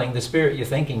channeling the spirit you're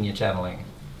thinking you're channeling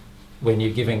when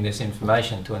you're giving this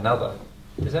information to another.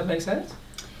 Does that make sense?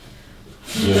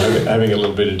 Yeah, having a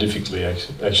little bit of difficulty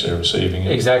actually receiving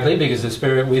it. Exactly, because the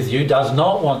spirit with you does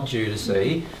not want you to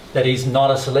see that he's not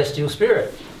a celestial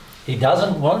spirit. He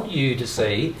doesn't want you to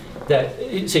see that.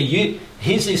 See,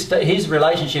 his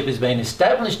relationship has been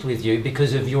established with you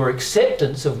because of your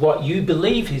acceptance of what you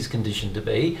believe his condition to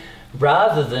be,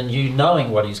 rather than you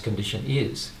knowing what his condition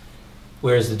is.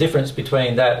 Whereas the difference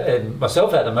between that and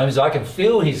myself at the moment is I can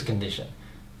feel his condition,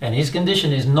 and his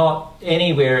condition is not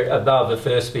anywhere above a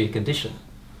first sphere condition,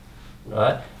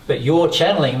 right? But you're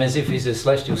channeling him as if he's a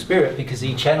celestial spirit, because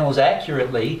he channels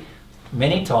accurately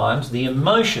many times the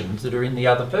emotions that are in the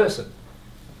other person.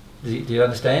 Do you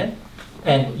understand?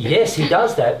 And yes, he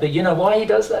does that, but you know why he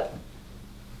does that?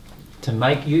 To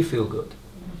make you feel good.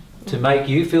 To make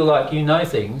you feel like you know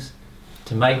things.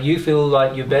 To make you feel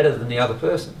like you're better than the other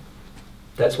person.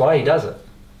 That's why he does it.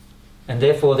 And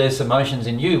therefore there's emotions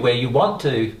in you where you want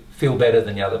to feel better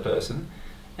than the other person,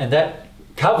 and that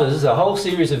covers a whole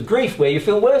series of grief where you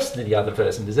feel worse than the other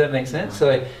person. Does that make sense?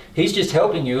 So he's just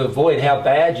helping you avoid how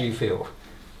bad you feel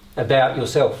about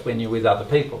yourself when you're with other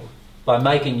people, by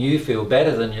making you feel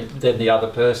better than the other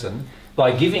person,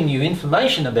 by giving you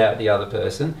information about the other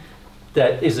person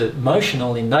that is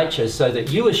emotional in nature, so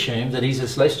that you assume that he's a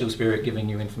celestial spirit giving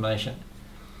you information.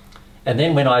 And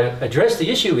then when I address the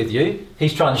issue with you,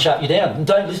 he's trying to shut you down.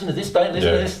 Don't listen to this, don't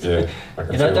listen to this.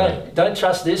 Yeah, you know, don't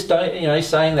trust this, don't, you know, he's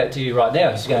saying that to you right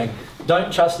now. He's going,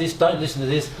 don't trust this, don't listen to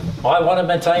this. I want to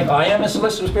maintain, I am a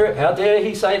celestial spirit. How dare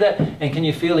he say that? And can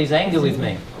you feel his anger with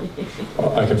me?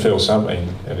 I can feel something,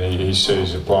 and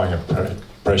he's applying a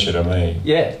pressure to me.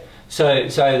 Yeah. So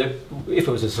if it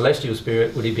was a celestial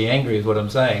spirit, would he be angry with what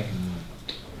I'm saying?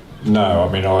 No,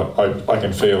 I mean, I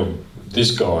can feel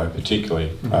this guy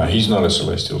particularly. He's not a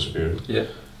celestial spirit. Yeah.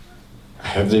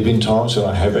 Have there been times when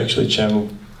I have actually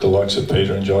channeled the likes of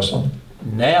Peter and Jocelyn?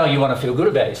 Now you want to feel good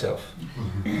about yourself.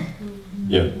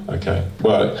 Yeah. Okay.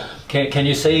 Well, can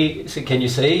you see? Can you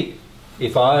see?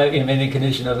 If I am in a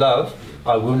condition of love,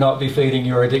 I will not be feeding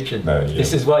your addiction. No, yeah.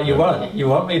 This is what you want. You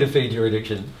want me to feed your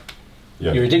addiction.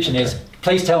 Yeah. Your addiction is,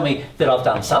 please tell me that I've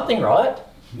done something right.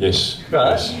 Yes.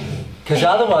 Right? Yes. Because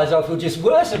otherwise I feel just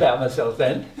worse about myself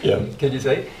then. Yeah. Can you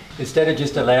see? Instead of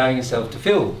just allowing yourself to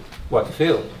feel what you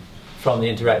feel from the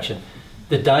interaction.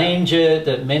 The danger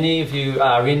that many of you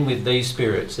are in with these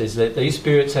spirits is that these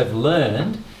spirits have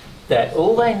learned that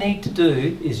all they need to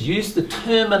do is use the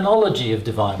terminology of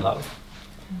divine love.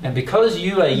 And because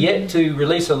you are yet to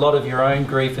release a lot of your own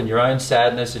grief and your own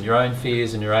sadness and your own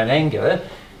fears and your own anger,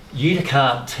 you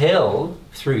can't tell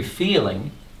through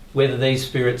feeling whether these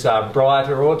spirits are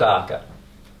brighter or darker.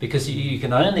 because you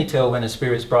can only tell when a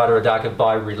spirit's brighter or darker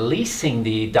by releasing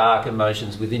the dark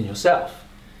emotions within yourself.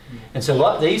 And so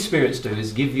what these spirits do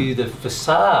is give you the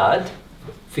facade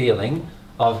feeling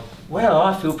of, well,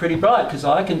 I feel pretty bright because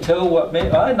I can tell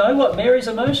I know what Mary's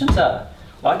emotions are.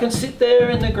 I can sit there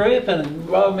in the group, and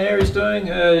while Mary's doing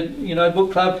her,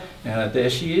 book club, there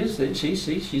she is.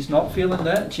 She's not feeling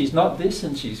that. She's not this,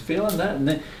 and she's feeling that,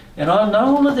 and I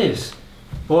know all of this.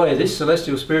 Boy, this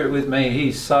celestial spirit with me,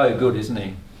 he's so good, isn't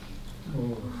he?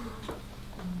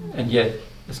 And yet,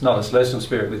 it's not a celestial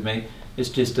spirit with me. It's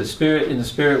just a spirit in the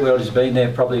spirit world who's been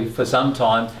there probably for some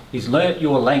time. He's learnt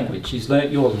your language. He's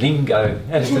learnt your lingo,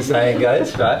 as the saying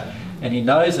goes, right? And he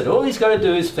knows that all he's got to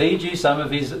do is feed you some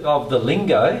of the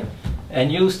lingo,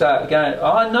 and you'll start going,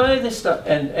 oh, I know this stuff.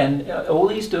 And all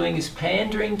he's doing is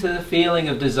pandering to the feeling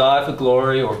of desire for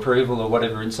glory or approval or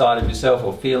whatever inside of yourself,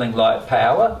 or feeling like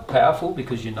powerful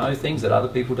because you know things that other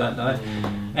people don't know.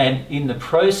 And in the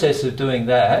process of doing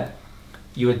that,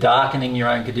 you are darkening your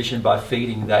own condition by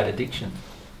feeding that addiction.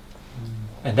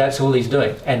 And that's all he's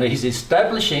doing. And he's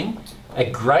establishing a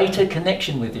greater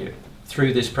connection with you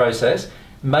through this process,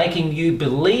 making you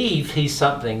believe he's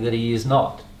something that he is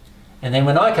not. And then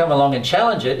when I come along and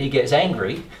challenge it, he gets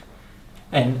angry,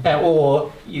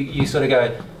 or you sort of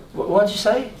go, what did you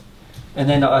say? And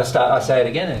then I say it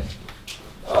again, and,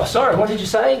 oh, sorry, what did you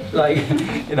say? Like,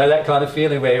 that kind of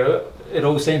feeling where it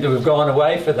all seemed to have gone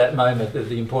away for that moment that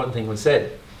the important thing was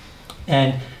said.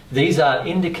 And these are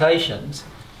indications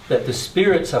that the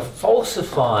spirits are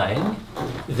falsifying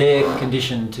their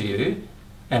condition to you.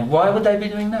 And why would they be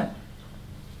doing that?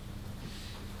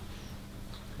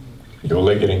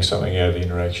 You're getting something out of the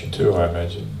interaction too, I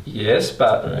imagine. Yes,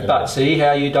 but see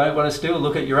how you don't want to still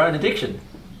look at your own addiction.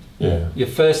 Yeah. Your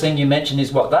first thing you mention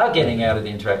is what they're getting out of the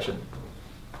interaction.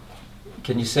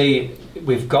 Can you see,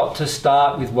 we've got to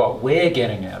start with what we're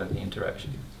getting out of the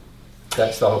interaction.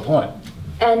 That's the whole point.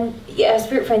 And our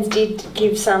spirit friends did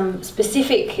give some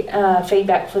specific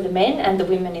feedback for the men and the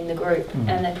women in the group,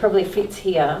 and that probably fits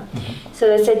here. So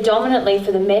they said dominantly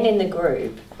for the men in the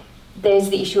group, there's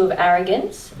the issue of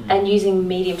arrogance and using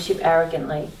mediumship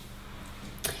arrogantly.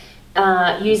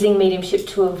 Using mediumship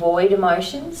to avoid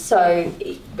emotions. So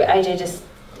AJ just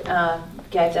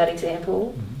gave that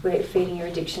example, where feeding your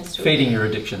addictions to feeding your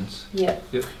addictions. Yep.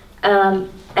 Yep.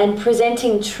 And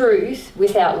presenting truth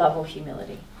without love or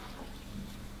humility.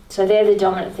 So they're the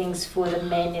dominant things for the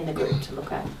men in the group to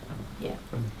look at. Yeah.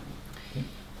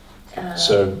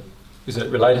 So, is it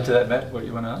related to that, Matt, what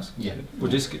you want to ask? Yeah.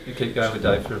 We'll just keep going with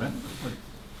Dave for a minute.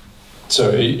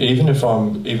 So even if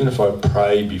I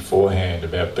pray beforehand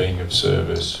about being of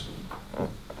service,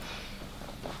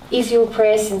 is your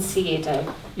prayer sincere, Dave?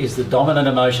 Is the dominant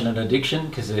emotion an addiction?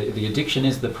 Because the addiction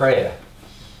is the prayer.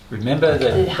 Remember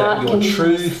that your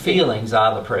true feelings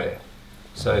are the prayer.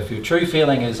 So if your true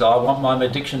feeling is, I want my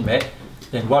addiction met,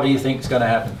 then what do you think is going to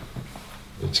happen?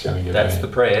 It's going to get That's made. the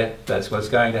prayer. That's what's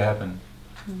going to happen.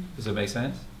 Does it make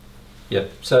sense?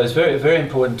 Yep. So it's very, very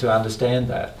important to understand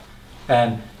that.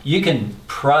 And you can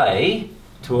pray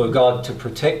to a God to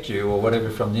protect you or whatever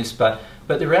from this, but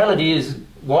the reality is,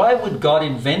 why would God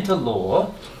invent a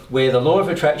law where the law of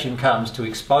attraction comes to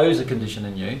expose a condition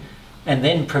in you and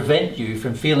then prevent you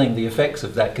from feeling the effects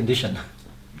of that condition?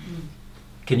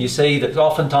 Can you see that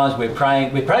oftentimes we're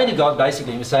praying to God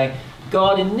basically, and we're saying,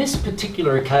 God, in this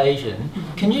particular occasion,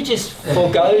 can you just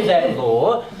forgo that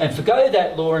law and forgo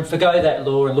that law and forgo that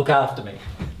law and look after me?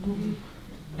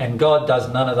 And God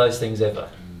does none of those things ever.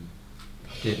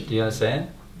 Do you understand?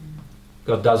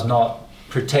 God does not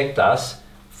protect us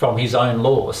from his own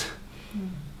laws.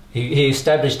 He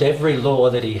established every law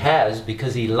that he has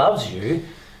because he loves you,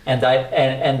 and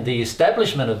the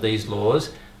establishment of these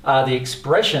laws are the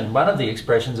expression, one of the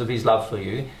expressions of his love for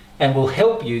you, and will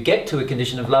help you get to a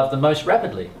condition of love the most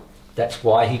rapidly. That's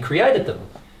why he created them.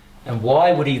 And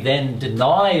why would he then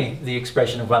deny the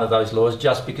expression of one of those laws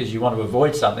just because you want to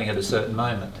avoid something at a certain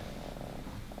moment?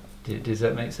 Does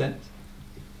that make sense?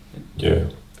 Yeah.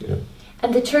 Yeah.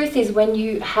 And the truth is, when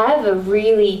you have a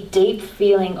really deep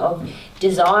feeling of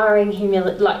desiring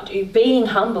humility, like being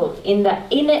humbled in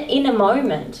a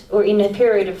moment or in a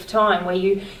period of time where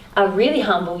you are really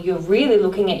humble, you're really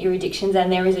looking at your addictions,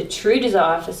 and there is a true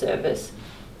desire for service,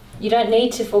 you don't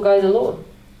need to forego the Lord.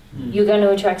 You're going to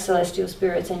attract celestial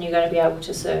spirits and you're going to be able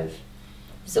to serve.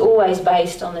 It's always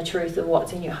based on the truth of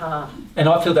what's in your heart. And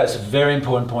I feel that's a very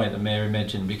important point that Mary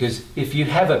mentioned, because if you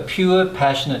have a pure,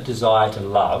 passionate desire to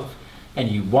love, and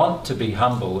you want to be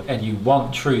humble, and you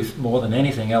want truth more than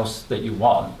anything else that you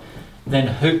want,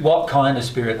 then what kind of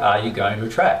spirit are you going to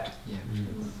attract? Yeah.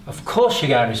 Of course you're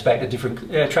going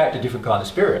to attract a different kind of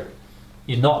spirit.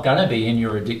 You're not going to be in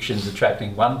your addictions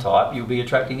attracting one type, you'll be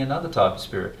attracting another type of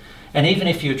spirit. And even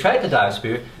if you attract a dark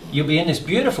spirit, you'll be in this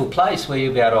beautiful place where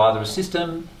you'll be able to either assist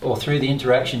them, or through the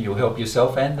interaction you'll help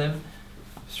yourself and them.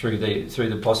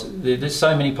 There's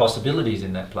so many possibilities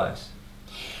in that place.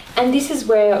 And this is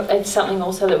where it's something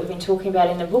also that we've been talking about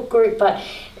in the book group, but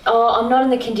I'm not in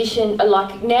the condition,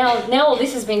 like now all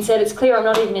this has been said, it's clear I'm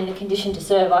not even in the condition to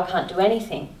serve, I can't do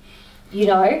anything, you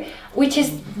know, which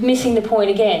is missing the point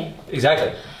again.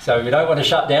 Exactly. So we don't want to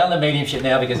shut down the mediumship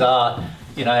now because,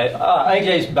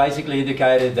 AJ's basically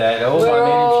indicated that all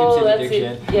my mediumship's in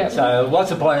addiction, yep. So what's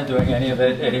the point of doing any of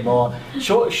it anymore?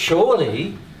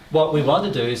 Surely what we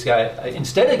want to do is go,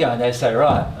 instead of going there, say,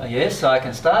 right, yes, I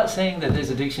can start seeing that there's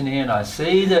addiction here and I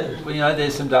see that,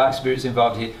 there's some dark spirits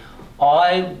involved here.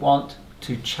 I want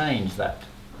to change that.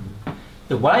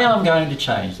 The way I'm going to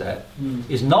change that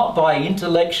is not by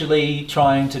intellectually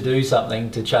trying to do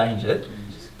something to change it,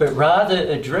 but rather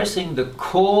addressing the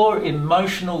core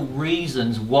emotional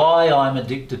reasons why I'm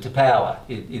addicted to power,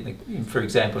 for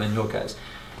example, in your case.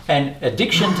 And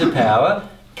addiction to power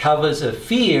covers a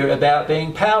fear about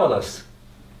being powerless.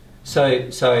 So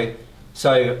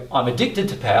I'm addicted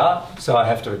to power, so I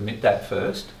have to admit that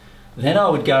first. Then I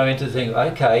would go into thinking,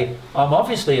 okay, I'm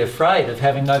obviously afraid of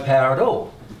having no power at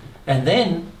all. And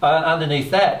then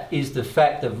underneath that is the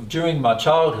fact that during my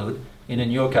childhood, and in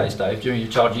your case, Dave, during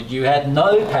your childhood, you had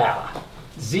no power,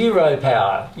 zero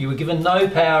power. You were given no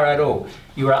power at all.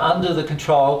 You were under the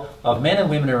control of men and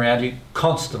women around you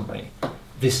constantly.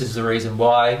 This is the reason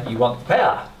why you want the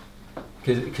power,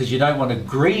 because you don't want to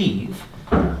grieve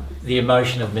the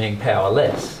emotion of being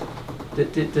powerless.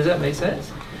 Does that make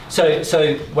sense?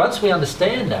 So once we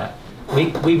understand that,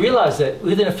 we realise that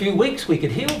within a few weeks we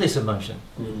could heal this emotion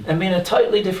and be in a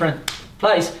totally different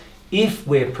place if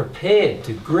we're prepared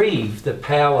to grieve the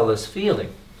powerless feeling.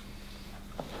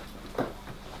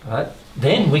 Right?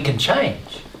 Then we can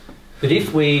change. But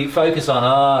if we focus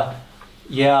on,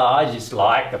 yeah, I just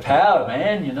like the power,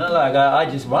 man, like I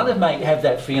just want to have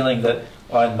that feeling that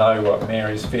I know what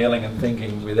Mary's feeling and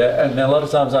thinking with it. And a lot of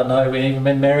times I know even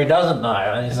when Mary doesn't know,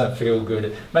 it doesn't feel good.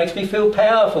 It makes me feel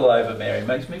powerful over Mary. It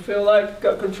makes me feel like I've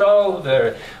got control of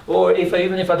her. Or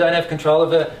even if I don't have control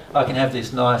of her, I can have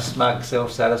this nice, smug,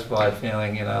 self-satisfied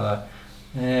feeling, like,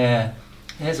 yeah,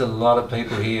 there's a lot of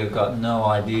people here who've got no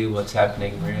idea what's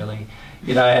happening really.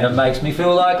 And it makes me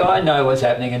feel like I know what's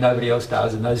happening and nobody else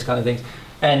does, and those kind of things.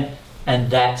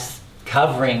 And that's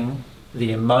covering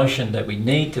the emotion that we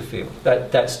need to feel.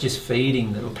 That's just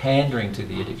feeding or pandering to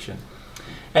the addiction.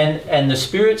 And the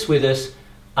spirits with us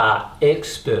are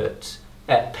experts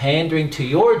at pandering to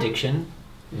your addiction.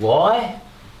 Why?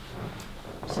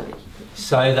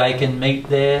 So they can meet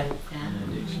their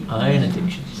own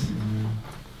addictions.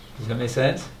 Does that make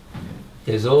sense?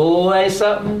 There's always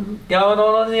something going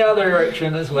on in the other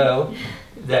direction as well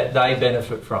that they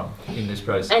benefit from in this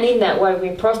process. And in that way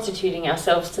we're prostituting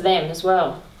ourselves to them as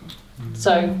well.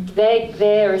 So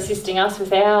they're assisting us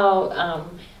with our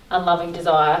unloving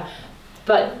desire,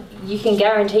 but you can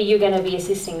guarantee you're going to be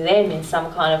assisting them in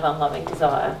some kind of unloving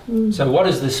desire. So what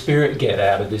does the spirit get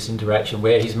out of this interaction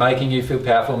where he's making you feel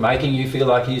powerful, making you feel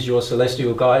like he's your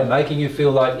celestial guide, making you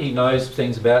feel like he knows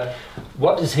things about?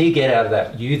 What does he get out of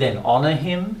that? You then honour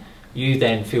him. You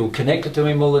then feel connected to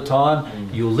him all the time.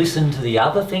 You'll listen to the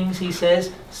other things he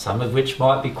says, some of which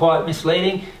might be quite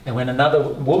misleading. And when another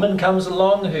woman comes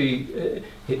along who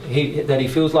that he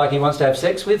feels like he wants to have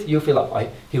sex with, you'll feel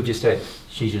like he'll just say,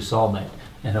 she's your soulmate.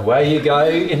 And away you go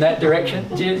in that direction.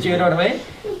 Do you know what I mean?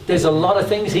 There's a lot of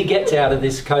things he gets out of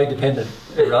this codependent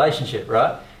relationship,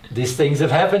 right? These things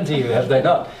have happened to you, have they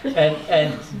not?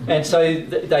 And so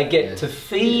they get to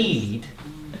feed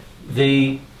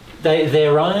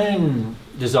their own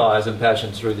desires and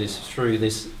passions through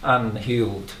this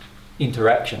unhealed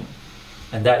interaction.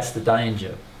 And that's the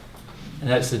danger. And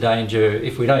that's the danger.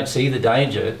 If we don't see the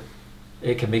danger,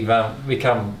 it can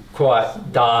become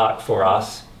quite dark for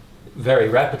us very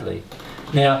rapidly.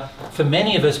 Now, for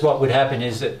many of us, what would happen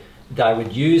is that they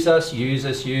would use us,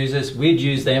 we'd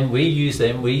use them, we use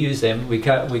them. We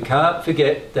can't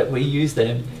forget that we use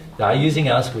them. They're using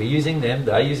us, we're using them,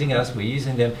 they're using us, we're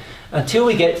using them, until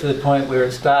we get to the point where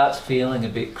it starts feeling a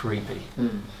bit creepy.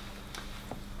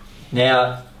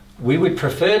 Now, we would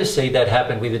prefer to see that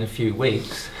happen within a few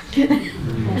weeks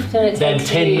than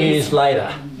 10 years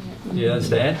later. Do you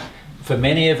understand? For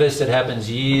many of us, it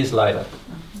happens years later.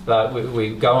 But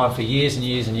we go on for years and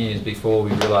years and years before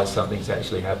we realise something's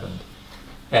actually happened.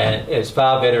 And it's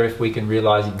far better if we can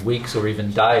realise in weeks or even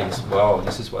days, wow,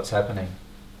 this is what's happening.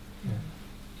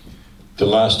 The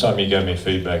last time you gave me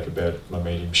feedback about my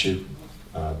mediumship,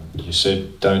 you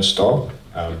said don't stop.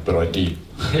 but I did.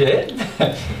 Yeah.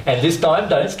 And this time,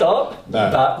 don't stop,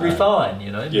 but refine,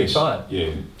 you know, Yes, refine.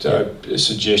 yeah. So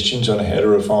suggestions on how to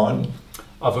refine?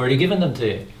 I've already given them to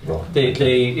you. Right.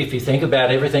 If you think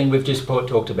about everything we've just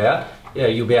talked about,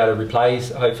 you'll be able to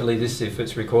replace, hopefully this, if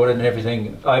it's recorded and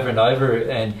everything, over and over,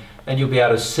 and you'll be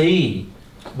able to see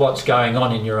what's going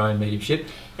on in your own mediumship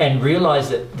and realise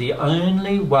that the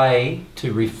only way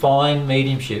to refine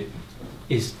mediumship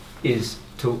is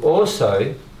to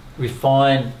also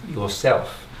refine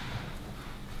yourself.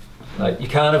 Like, you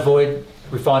can't avoid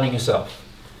refining yourself.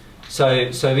 So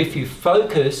if you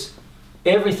focus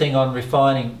everything on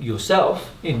refining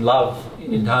yourself in love,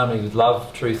 in harmony with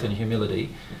love, truth and humility,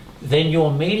 then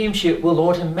your mediumship will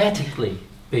automatically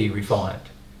be refined.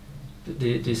 Do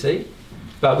you see?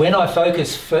 But when I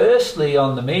focus firstly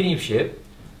on the mediumship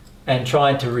and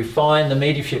trying to refine the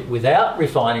mediumship without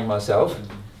refining myself,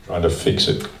 Trying to fix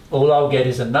it. all I'll get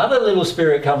is another little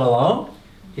spirit come along.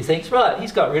 He thinks, right,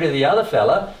 he's got rid of the other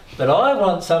fella, but I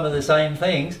want some of the same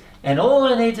things, and all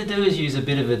I need to do is use a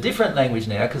bit of a different language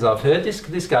now, because I've heard this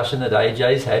discussion that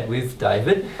AJ's had with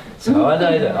David, so I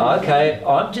know that, okay,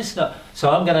 I'm just not... So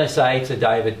I'm going to say to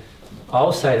David,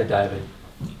 I'll say to David,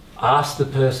 ask the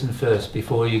person first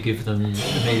before you give them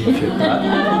the mediumship,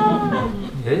 right?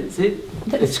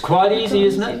 It's quite easy,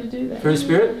 isn't it, for a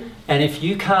spirit? And if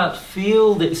you can't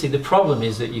feel... See, the problem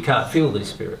is that you can't feel these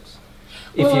spirits.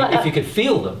 If you could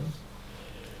feel them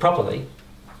properly,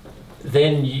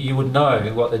 then you would know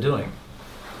what they're doing.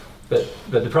 But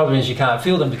the problem is you can't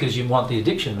feel them because you want the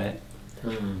addiction met.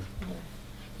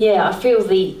 Yeah, I feel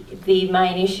the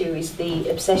main issue is the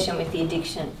obsession with the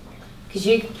addiction. Because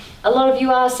a lot of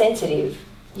you are sensitive.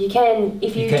 You can,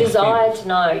 if you desire to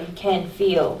know, you can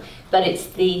feel. But it's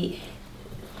the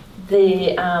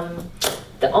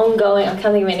ongoing, I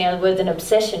can't think of any other word than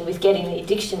obsession with getting the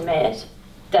addiction met,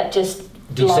 that just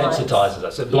desensitizes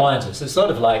us, it blinds us. It's sort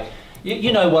of like,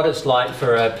 you know what it's like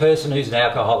for a person who's an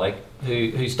alcoholic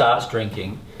who starts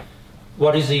drinking.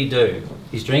 What does he do?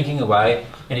 He's drinking away,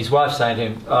 and his wife's saying to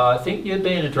him, oh, I think you're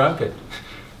being a drunkard.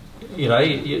 You know,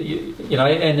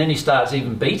 and then he starts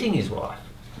even beating his wife.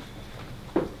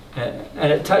 And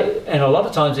a lot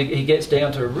of times he gets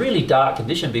down to a really dark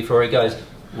condition before he goes,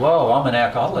 whoa, I'm an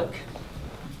alcoholic.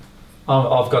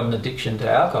 I've got an addiction to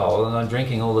alcohol and I'm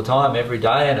drinking all the time, every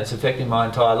day, and it's affecting my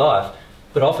entire life.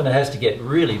 But often it has to get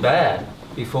really bad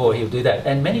before he'll do that.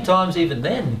 And many times even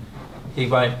then he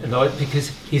won't know it because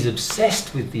he's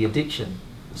obsessed with the addiction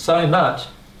so much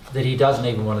that he doesn't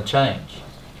even want to change.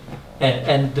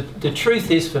 And the truth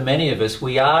is, for many of us,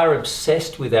 we are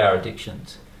obsessed with our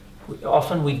addictions.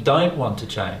 Often we don't want to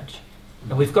change.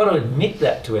 And we've got to admit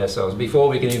that to ourselves before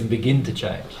we can even begin to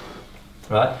change.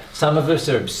 Right? Some of us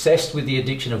are obsessed with the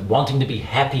addiction of wanting to be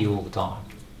happy all the time.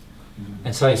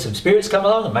 And so some spirits come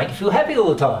along and make you feel happy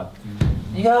all the time.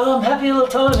 And you go, oh, I'm happy all the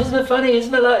time, isn't it funny,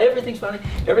 isn't it? Everything's funny,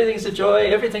 everything's a joy,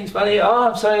 everything's funny.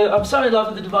 Oh, I'm so in love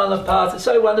with the divine love path, it's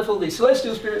so wonderful, these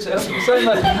celestial spirits help me so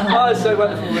much. Oh, it's so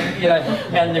wonderful. You know,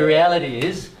 and the reality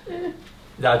is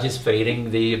they're just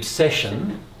feeding the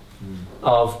obsession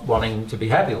of wanting to be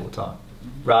happy all the time,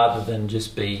 rather than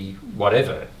just be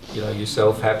whatever, you know,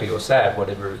 yourself, happy or sad,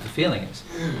 whatever the feeling is.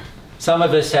 Some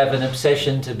of us have an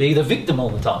obsession to be the victim all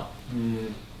the time.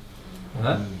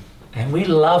 Right? And we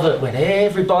love it when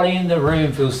everybody in the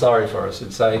room feels sorry for us.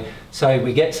 And so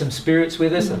we get some spirits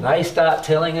with us and they start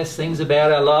telling us things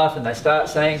about our life, and they start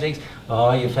saying things,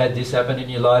 oh, you've had this happen in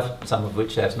your life, some of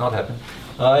which has not happened.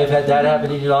 Oh, you've had that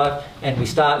happen in your life. And we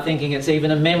start thinking it's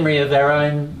even a memory of our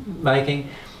own making.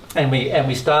 And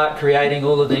we start creating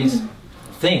all of these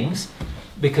things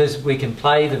because we can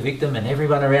play the victim, and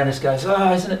everyone around us goes,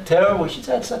 oh, isn't it terrible? She's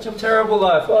had such a terrible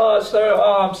life.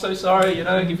 Oh, I'm so sorry, you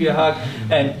know, give you a hug.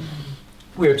 And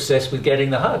we're obsessed with getting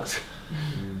the hugs,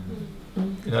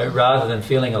 you know, rather than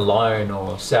feeling alone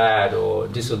or sad or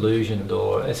disillusioned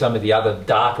or some of the other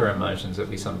darker emotions that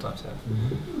we sometimes have.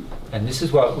 And this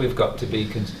is what we've got to be,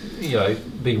 you know,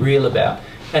 be real about.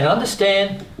 And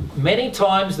understand, many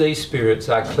times these spirits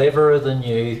are cleverer than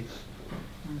you.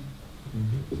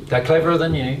 They're cleverer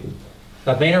than you.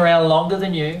 They've been around longer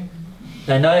than you.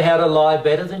 They know how to lie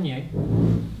better than you.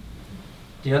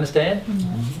 Do you understand?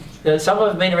 Some of them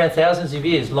have been around thousands of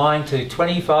years, lying to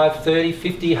 25, 30,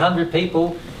 50, 100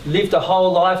 people, lived a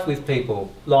whole life with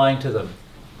people, lying to them.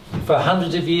 For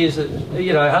hundreds of years,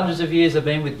 you know, hundreds of years they've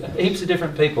been with heaps of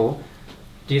different people.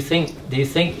 Do you think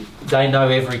they know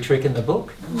every trick in the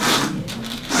book?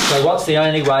 So what's the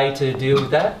only way to deal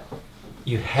with that?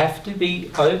 You have to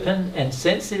be open and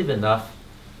sensitive enough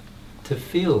to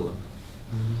feel them.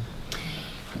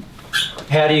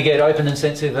 How do you get open and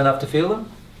sensitive enough to feel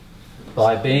them?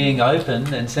 by being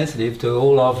open and sensitive to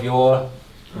all of your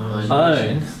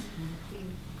own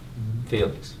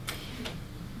feelings.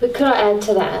 But could I add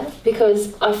to that?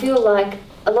 Because I feel like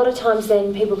a lot of times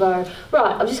then people go,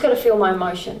 right, I've just got to feel my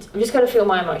emotions. I've just got to feel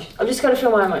my emotions. I've just got to feel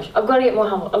my emotions. I've got to get more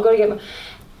humble. I've got to get more...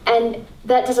 And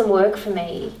that doesn't work for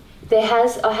me.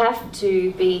 I have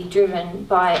to be driven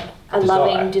by a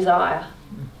loving desire,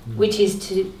 which is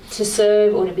to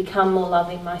serve or to become more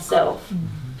loving myself.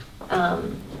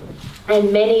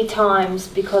 And many times,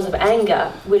 because of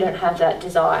anger, we don't have that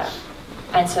desire.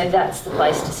 And so that's the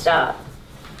place to start.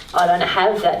 I don't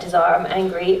have that desire, I'm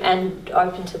angry and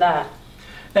open to that.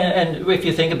 And if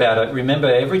you think about it,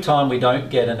 remember, every time we don't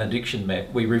get an addiction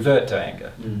met, we revert to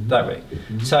anger, don't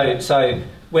we? So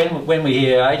when we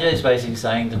hear AJ's basically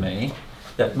saying to me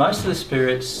that most of the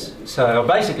spirits, so I'm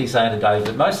basically saying to Dave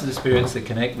that most of the spirits that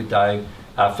connect with Dave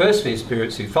are first sphere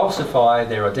spirits who falsify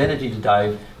their identity to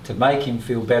Dave to make him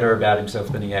feel better about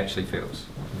himself than he actually feels.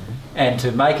 And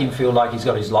to make him feel like he's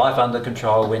got his life under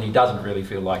control when he doesn't really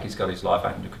feel like he's got his life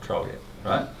under control yet,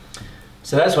 right?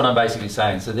 So that's what I'm basically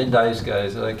saying. So then Dave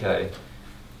goes, okay,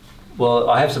 well,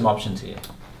 I have some options here.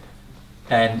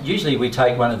 And usually we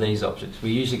take one of these options. We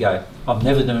usually go, I'm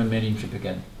never doing a mediumship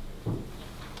again.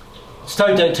 It's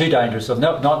too dangerous, I'm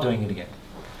not doing it again.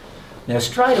 Now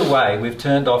straight away we've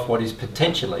turned off what is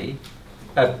potentially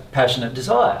a passionate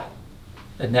desire,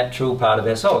 a natural part of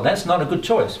our soul. And that's not a good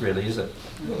choice really, is it?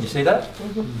 You see that?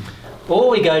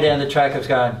 Or we go down the track of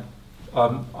going,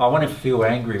 I want to feel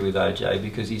angry with OJ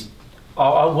because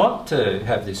I want to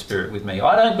have this spirit with me.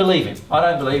 I don't believe him. I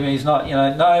don't believe him. He's not,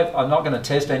 no, I'm not going to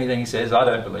test anything he says. I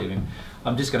don't believe him.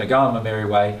 I'm just going to go on my merry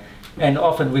way. And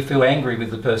often we feel angry with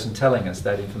the person telling us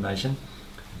that information.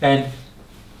 And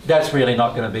that's really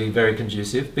not going to be very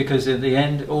conducive, because in the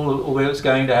end, all that's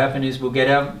going to happen is we'll get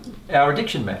our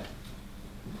addiction met.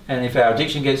 And if our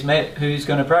addiction gets met, who's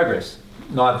going to progress?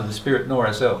 Neither the spirit nor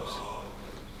ourselves.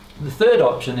 The third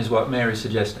option is what Mary's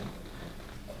suggesting.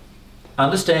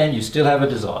 Understand you still have a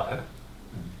desire,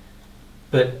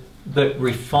 but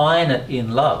refine it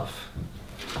in love.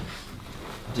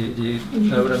 Do you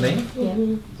know what I mean?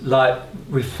 Yeah. Like,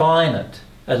 refine it.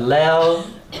 Allow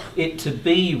it to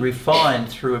be refined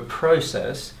through a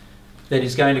process that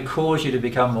is going to cause you to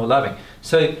become more loving.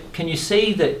 So can you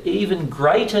see that even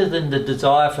greater than the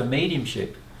desire for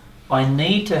mediumship, I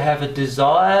need to have a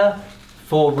desire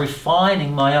for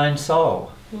refining my own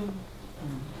soul?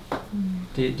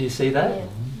 Do you see that? Yeah.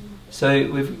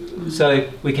 So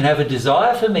we can have a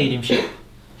desire for mediumship,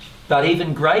 but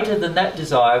even greater than that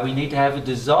desire, we need to have a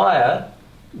desire,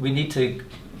 we need to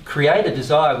create a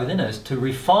desire within us to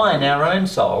refine our own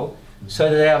soul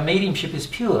so that our mediumship is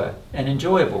pure and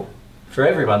enjoyable for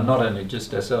everyone, not only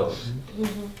just ourselves.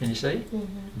 Can you see?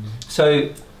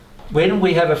 So when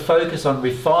we have a focus on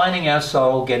refining our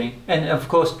soul, and of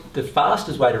course the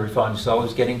fastest way to refine your soul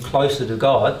is getting closer to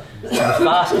God, and the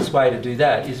fastest way to do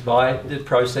that is by the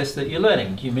process that you're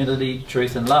learning, humility,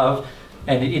 truth and love,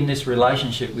 and in this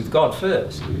relationship with God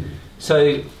first.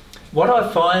 So what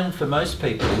I find for most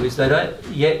people is they don't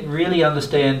yet really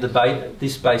understand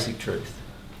this basic truth.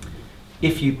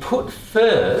 If you put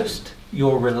first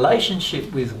your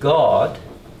relationship with God,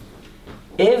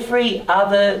 every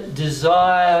other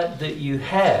desire that you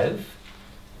have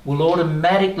will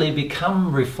automatically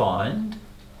become refined,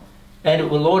 and it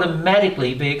will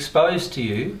automatically be exposed to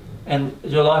you, and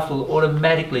your life will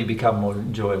automatically become more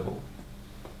enjoyable.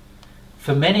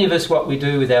 For many of us, what we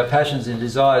do with our passions and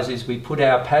desires is we put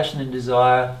our passion and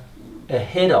desire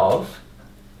ahead of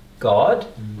God,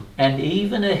 and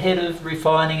even ahead of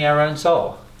refining our own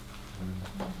soul.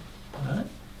 Right?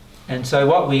 And so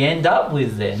what we end up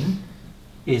with then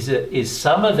is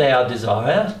some of our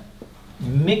desire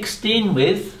mixed in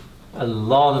with a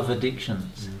lot of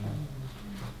addictions.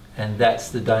 And that's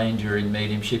the danger in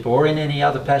mediumship or in any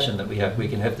other passion that we have. We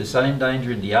can have the same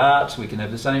danger in the arts, we can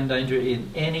have the same danger in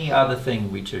any other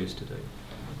thing we choose to do.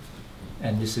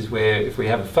 And this is where, if we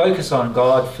have a focus on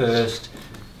God first,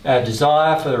 our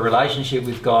desire for a relationship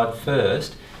with God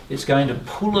first, it's going to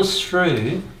pull us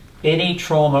through any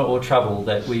trauma or trouble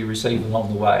that we receive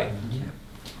along the way.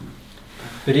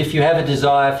 But if you have a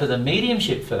desire for the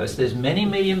mediumship first, there's many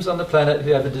mediums on the planet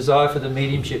who have a desire for the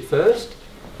mediumship first,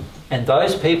 and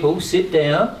those people sit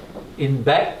down in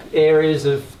back areas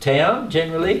of town,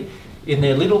 generally, in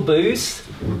their little booths,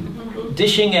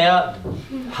 dishing out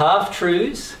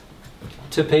half-truths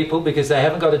to people because they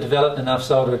haven't got a developed enough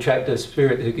soul to attract a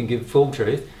spirit who can give full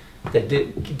truth. They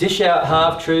dish out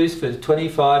half-truths for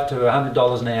 $25 to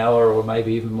 $100 an hour, or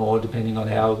maybe even more, depending on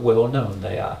how well-known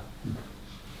they are.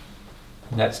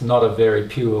 And that's not a very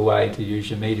pure way to use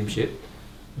your mediumship.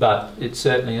 but it's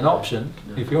certainly an option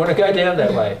if you want to go down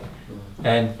that way.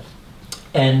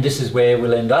 And this is where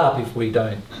we'll end up if we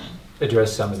don't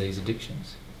address some of these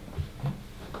addictions.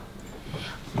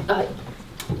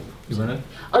 You want to?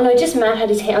 Oh no, just Matt had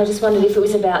his hand. I just wondered if it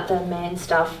was about the man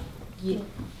stuff.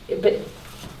 But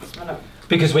I don't.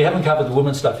 Because we haven't covered the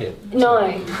woman stuff yet.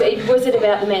 No, but was it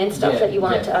about the man stuff that you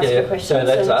wanted to ask a question? So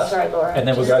that's us. Sorry, Laura. And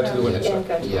then we'll go to the women stuff.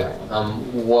 Go to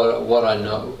Laura. What I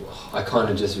know, I kind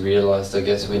of just realised, I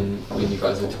guess, when you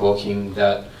guys were talking,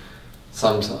 that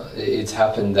sometimes it's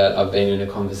happened that I've been in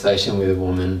a conversation with a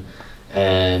woman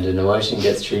and an emotion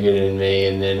gets triggered in me,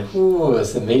 and then, ooh,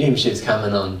 it's the mediumship's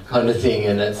coming on kind of thing,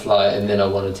 and it's like, and then I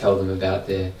want to tell them about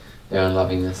their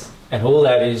unlovingness. And all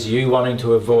that is you wanting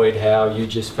to avoid how you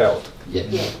just felt. Yeah.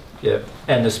 Yeah.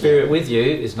 And the spirit with you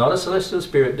is not a celestial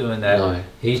spirit doing that. No.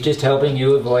 He's just helping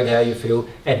you avoid how you feel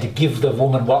and to give the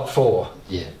woman what for.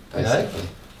 Yeah, basically.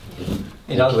 You know?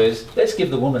 In other words, let's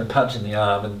give the woman a punch in the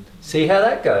arm and see how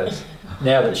that goes.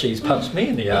 Now that she's punched me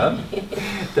in the arm,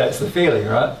 that's the feeling,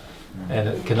 right? And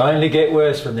it can only get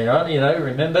worse from there on. You know,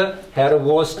 remember, how do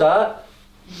wars start?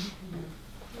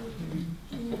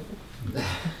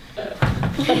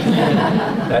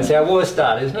 That's how wars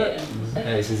start, isn't it? And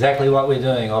it's exactly what we're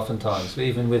doing oftentimes,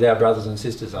 even with our brothers and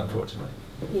sisters, unfortunately.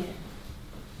 Yeah.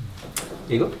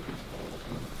 Eagle?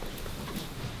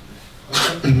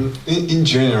 In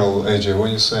general, AJ, when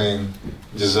you're saying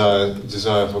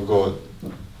desire for God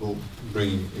will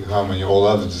bring in harmony all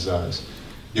other desires,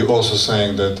 you're also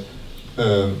saying that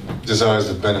desires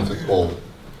that benefit all,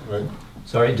 right?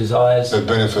 Sorry, desires? That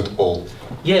benefit all.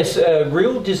 Yes,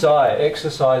 real desire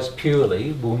exercised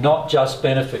purely will not just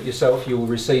benefit yourself, you will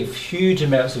receive huge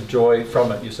amounts of joy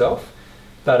from it yourself,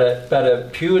 but a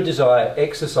pure desire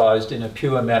exercised in a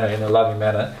pure manner, in a loving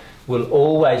manner, will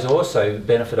always also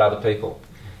benefit other people.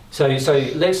 So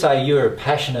let's say you're a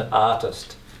passionate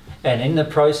artist, and in the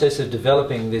process of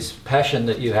developing this passion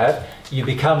that you have, you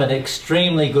become an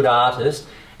extremely good artist,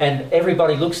 and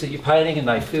everybody looks at your painting and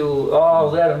they feel,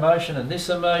 oh, that emotion and this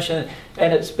emotion,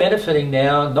 and it's benefiting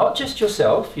now not just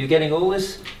yourself, you're getting all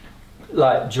this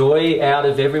like joy out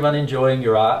of everyone enjoying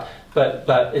your art, but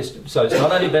it's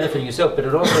not only benefiting yourself, but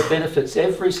it also benefits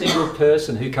every single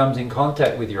person who comes in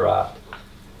contact with your art.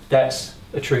 That's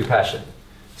a true passion.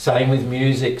 Same with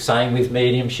music, same with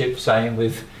mediumship, same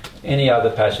with any other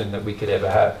passion that we could ever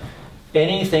have.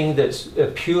 Anything that's a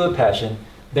pure passion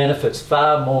benefits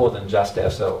far more than just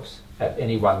ourselves at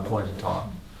any one point in time.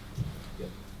 Yep.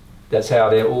 That's how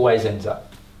it always ends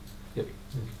up. Yep.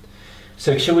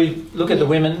 So should we look at the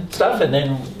women stuff and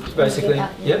then basically...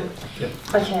 Yep.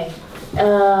 Okay.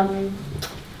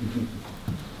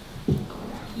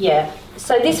 Yeah.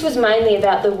 So this was mainly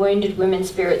about the wounded women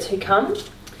spirits who come.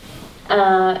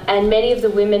 And many of the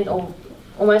women, or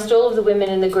almost all of the women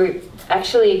in the group,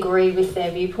 actually agree with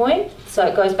their viewpoint. So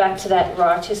it goes back to that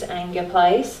righteous anger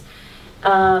place,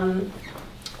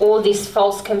 or this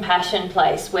false compassion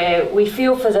place where we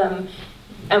feel for them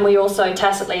and we also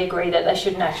tacitly agree that they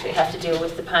shouldn't actually have to deal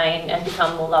with the pain and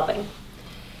become more loving.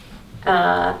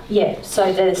 Yeah,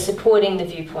 so they're supporting the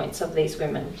viewpoints of these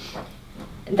women.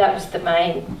 That was the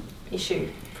main issue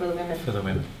for the women. For the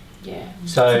women. Yeah.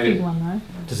 So It's a big one though.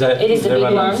 Does that, It is a big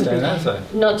everyone one. understand that? So,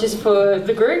 Not just for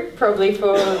the group, probably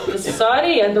for the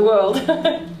society and the world.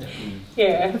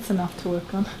 Yeah. That's enough to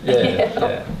work on.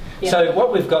 yeah. So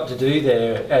what we've got to do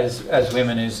there as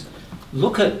women is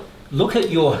look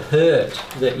at your hurt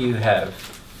that you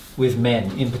have with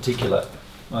men in particular.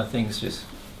 My thing's just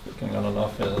going on and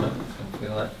off, isn't it? I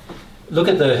feel that. Look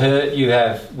at the hurt you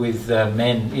have with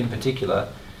men in particular,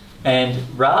 and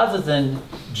rather than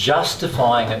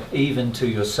justifying it even to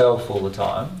yourself all the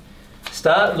time,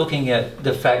 start looking at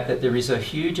the fact that there is a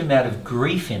huge amount of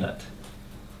grief in it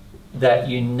that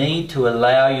you need to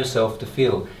allow yourself to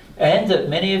feel, and that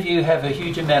many of you have a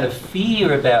huge amount of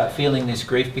fear about feeling this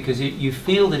grief because you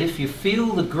feel that if you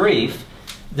feel the grief,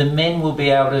 the men will be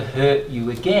able to hurt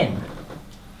you again.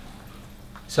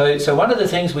 So one of the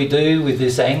things we do with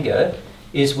this anger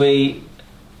is we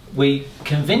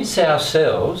convince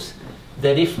ourselves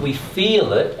that if we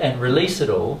feel it and release it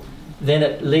all, then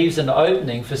it leaves an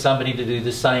opening for somebody to do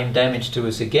the same damage to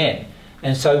us again.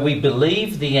 And so we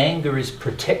believe the anger is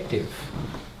protective.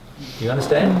 Do you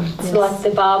understand? It's like the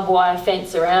barbed wire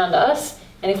fence around us,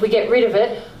 and if we get rid of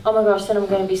it, oh my gosh, then I'm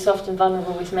going to be soft and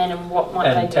vulnerable with men, and what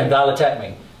might they do? And they'll attack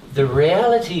me. The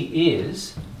reality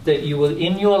is that you will,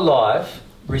 in your life,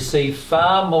 receive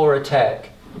far more attack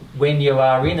when you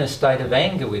are in a state of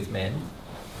anger with men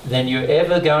than you're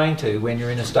ever going to when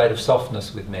you're in a state of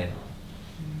softness with men.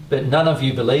 But none of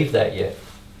you believe that yet.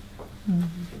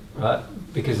 right?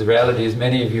 Because the reality is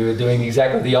many of you are doing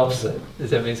exactly the opposite.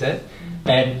 Does that make sense?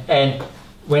 And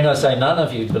when I say none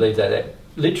of you believe that,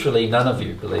 literally none of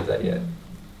you believe that yet.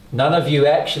 None of you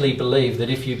actually believe that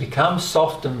if you become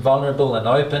soft and vulnerable and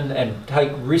open and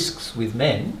take risks with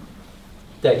men,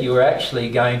 that you're actually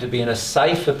going to be in a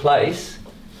safer place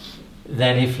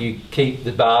than if you keep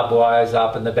the barbed wires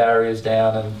up and the barriers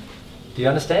down. And do you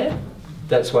understand?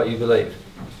 That's what you believe.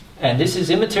 And this is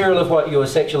immaterial of what your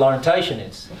sexual orientation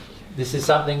is. This is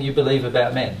something you believe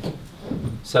about men.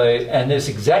 So, and that's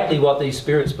exactly what these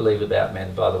spirits believe about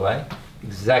men, by the way.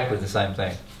 Exactly the same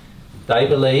thing. They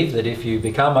believe that if you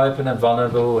become open and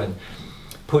vulnerable and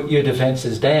put your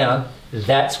defences down,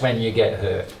 that's when you get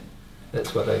hurt.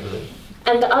 That's what they believe.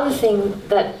 And the other thing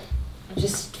that I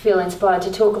just feel inspired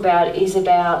to talk about is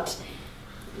about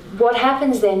what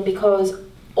happens then, because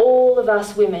all of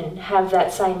us women have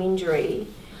that same injury.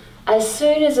 As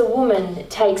soon as a woman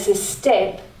takes a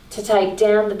step to take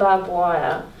down the barbed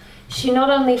wire, she not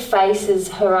only faces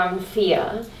her own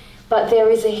fear, but there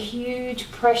is a huge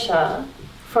pressure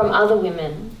from other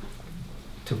women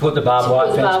to put the barbed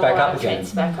wire fence back up again.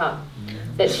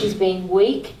 That she's being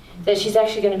weak, that she's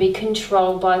actually going to be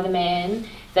controlled by the man,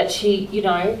 that she, you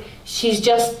know, she's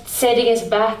just setting us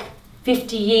back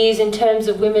 50 years in terms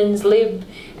of women's lib,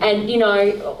 and, you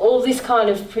know, all this kind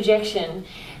of projection.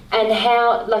 And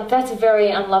how, like, that's a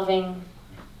very unloving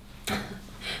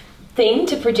thing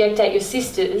to project at your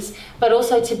sisters, but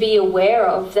also to be aware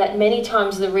of that many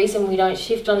times the reason we don't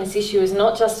shift on this issue is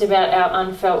not just about our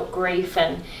unfelt grief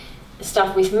and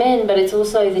stuff with men, but it's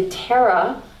also the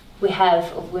terror we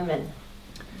have of women.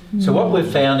 So what we've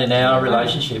found in our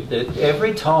relationship, that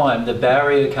every time the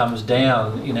barrier comes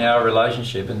down in our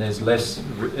relationship and there's less,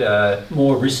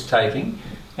 more risk-taking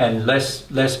and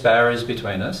less barriers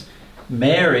between us,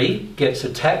 Mary gets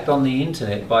attacked on the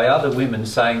internet by other women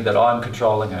saying that I'm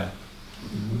controlling her.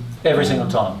 Every single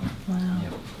time. Wow.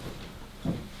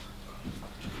 Yep.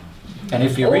 And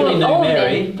if you really knew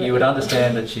Mary, you would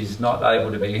understand that she's not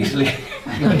able to be easily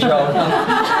controlled.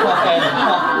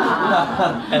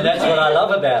 And that's what I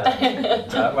love about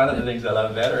her. One of the things I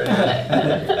love about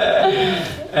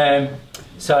her.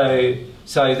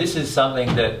 So this is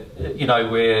something that, you know,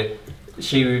 where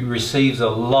she receives a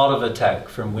lot of attack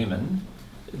from women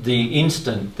the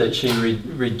instant that she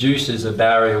reduces a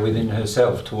barrier within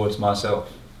herself towards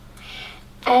myself.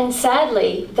 And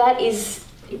sadly, that is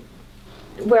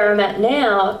where I'm at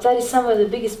now. That is some of the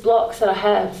biggest blocks that I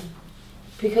have,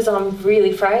 because I'm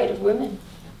really afraid of women.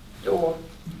 Or,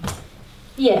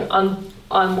 yeah,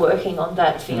 I'm working on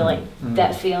that feeling,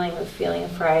 that feeling of feeling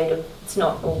afraid of. It's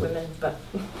not all women, but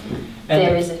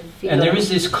there is a feeling. And there is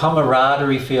this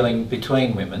camaraderie feeling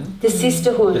between women. The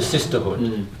sisterhood. The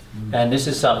sisterhood. And this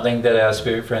is something that our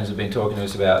spirit friends have been talking to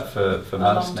us about for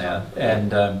months now.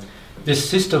 And this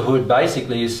sisterhood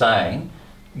basically is saying,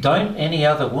 don't any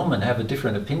other woman have a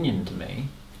different opinion to me,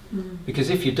 because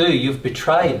if you do, you've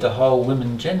betrayed the whole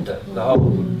women gender, the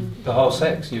whole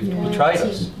sex. You've betrayed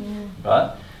us,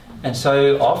 right? And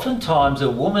so oftentimes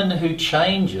a woman who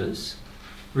changes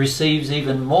receives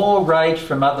even more rage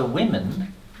from other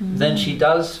women than she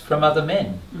does from other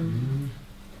men.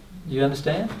 You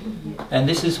understand? And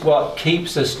this is what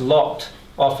keeps us locked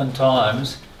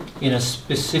oftentimes in a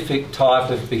specific type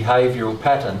of behavioural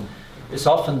pattern. It's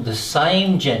often the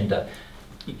same gender.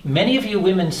 Many of you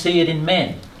women see it in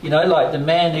men. You know, like the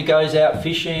man who goes out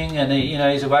fishing and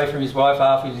he's away from his wife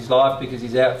half of his life because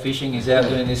he's out fishing, he's out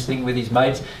doing this thing with his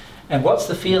mates. And what's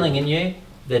the feeling in you?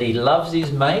 That he loves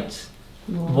his mates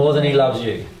more than he loves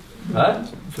you, right?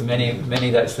 For many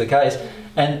that's the case.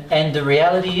 And the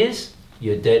reality is,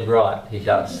 you're dead right, he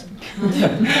does.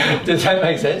 Does that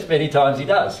make sense? Many times he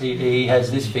does. He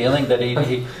has this feeling that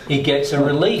he gets a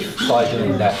relief by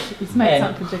doing that. His mates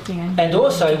aren't projecting anything. And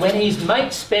also, when his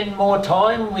mates spend more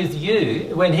time with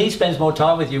you, when he spends more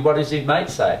time with you, what does his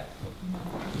mates say?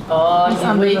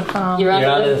 Oh, you're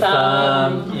under the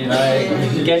thumb. You know,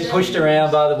 you get pushed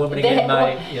around by the woman again,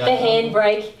 mate. You know. The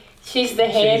handbrake. She's the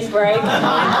handbrake.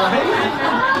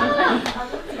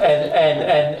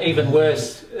 and even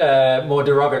worse, more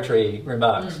derogatory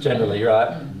remarks generally,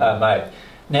 right, mate?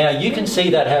 Now, you can see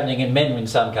that happening in men in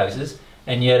some cases,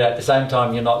 and yet at the same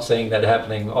time you're not seeing that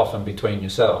happening often between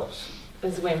yourselves.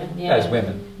 As women, yeah. As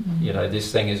women. You know,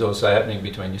 this thing is also happening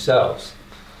between yourselves.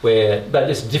 But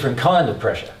it's a different kind of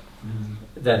pressure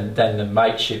than the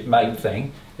mate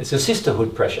thing. It's a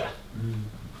sisterhood pressure.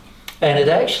 And it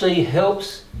actually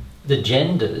helps the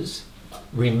genders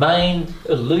remain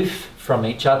aloof from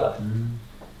each other.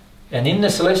 And in the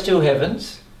celestial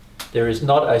heavens, there is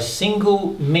not a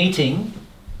single meeting,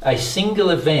 a single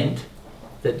event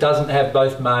that doesn't have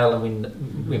both male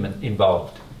and women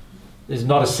involved. There's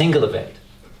not a single event.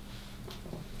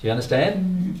 Do you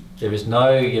understand? There is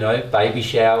no, baby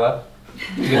shower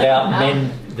without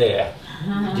men there.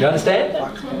 Do you understand?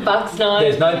 Bucks night.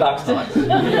 There's no bucks nights.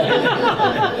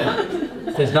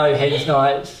 There's no hens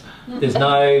nights. There's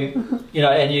no,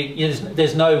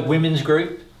 there's no women's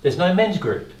group. There's no men's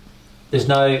group. There's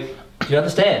no, do you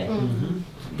understand?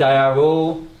 They are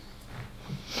all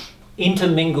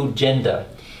intermingled gender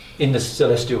in the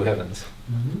celestial heavens.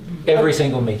 Every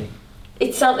single meeting.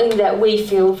 It's something that we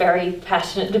feel very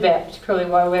passionate about. It's probably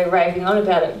why we're raving on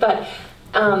about it. But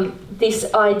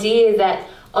this idea that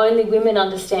only women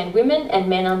understand women and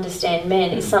men understand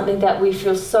men is something that we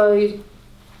feel so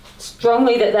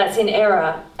strongly that that's in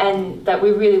error and that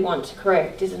we really want to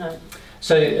correct, isn't it?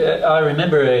 So I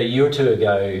remember a year or two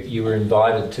ago you were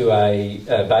invited to a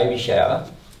baby shower.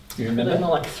 You remember?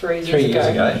 More like 3 years ago. 3 years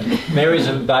ago. Mary's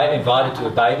invited to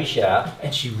a baby shower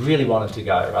and she really wanted to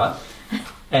go, right?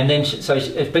 And then,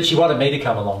 but she wanted me to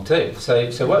come along too.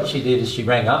 So what she did is she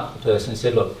rang up the person and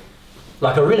said, look,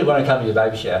 like I really want to come to your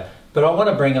baby shower, but I want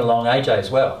to bring along AJ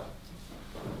as well.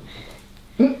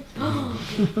 And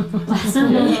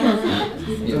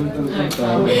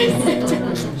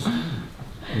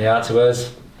the answer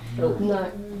was?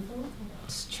 No.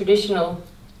 It's traditional.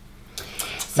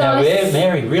 So now,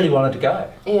 Mary really wanted to go.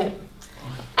 Yeah.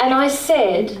 And I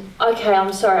said, okay,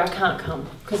 I'm sorry, I can't come,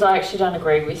 because I actually don't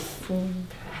agree with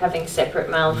having separate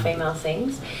male and female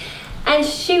things. And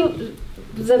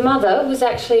the mother was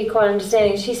actually quite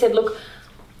understanding. She said, look,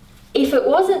 if it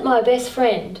wasn't my best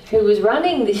friend who was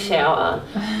running this shower,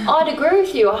 I'd agree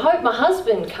with you. I hope my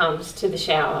husband comes to the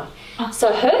shower.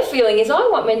 So her feeling is I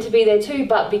want men to be there too,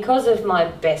 but because of my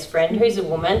best friend, who's a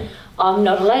woman, I'm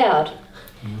not allowed.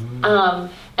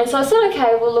 And so I said,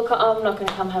 okay, well, look, I'm not going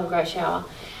to come have a great shower.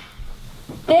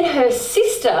 Then her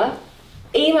sister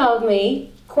emailed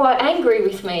me, quite angry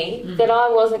with me, that I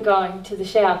wasn't going to the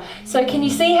shower. So can you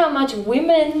see how much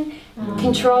women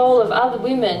control of other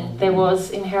women there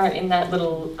was inherent in that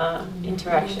little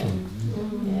interaction?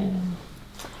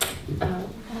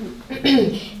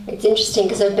 It's interesting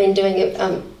because I've been doing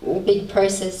a big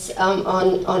process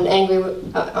on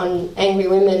angry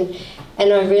women,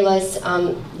 and I realised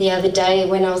the other day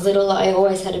when I was little, I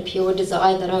always had a pure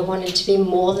desire that I wanted to be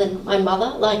more than my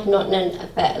mother, like not in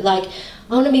like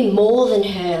I want to be more than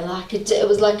her. Like it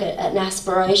was like an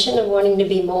aspiration of wanting to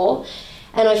be more,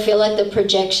 and I feel like the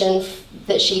projection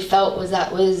that she felt was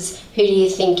who do you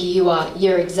think you are?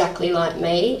 You're exactly like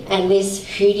me, and this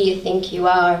who do you think you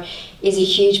are is a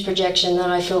huge projection that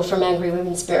I feel from angry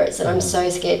women spirits, that I'm so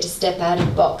scared to step out of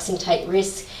the box and take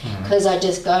risks because I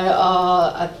just go,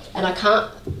 and I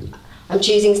can't, I'm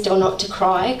choosing still not to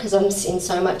cry because I'm in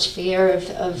so much fear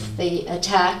of the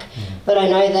attack, but I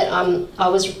know that I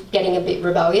was getting a bit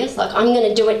rebellious, like I'm going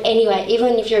to do it anyway,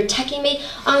 even if you're attacking me,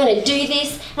 I'm going to do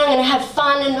this, and I'm going to have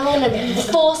fun, and I'm going to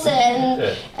force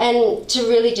it, and to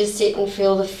really just sit and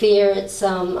feel the fear. It's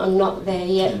I'm not there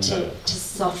yet to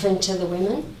soften to the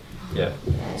women. Yeah.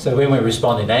 So when we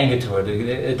respond in anger to it,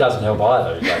 it doesn't help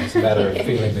either. It's a matter of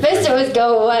feeling the First it was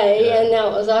go away, and now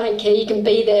it was I don't care, you can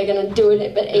be there, going to do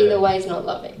it, but either way is not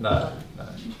loving. No.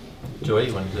 Joy,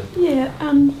 you wanted to? Yeah,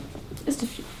 just a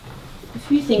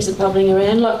few things are bubbling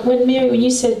around. Like when you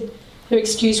said her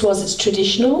excuse was it's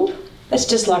traditional, that's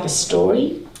just like a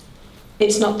story.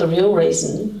 It's not the real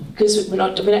reason, because we're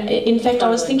not. In fact, I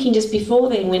was thinking just before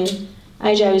then when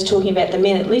AJ was talking about the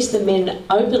men, at least the men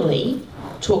openly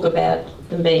talk about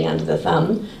them being under the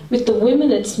thumb. With the women,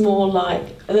 it's more like,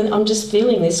 I'm just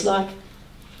feeling this, like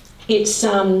it's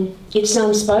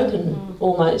unspoken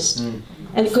almost. And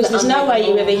because there's no way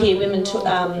you ever hear women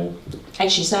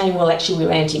actually saying, well, actually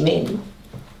we're anti-men.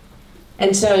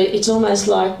 And so it's almost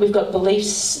like we've got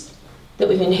beliefs that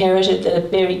we've inherited that are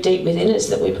buried deep within us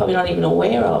that we're probably not even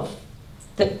aware of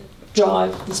that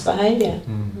drive this behaviour.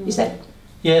 Is that?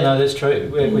 Yeah, no, that's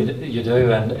true. You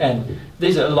do, and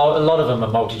these are a lot of them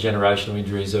are multi-generational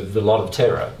injuries of a lot of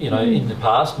terror. In the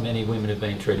past, many women have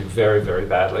been treated very, very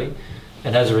badly,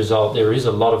 and as a result, there is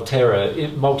a lot of terror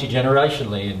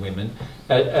multi-generationally in women,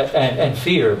 and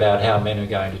fear about how men are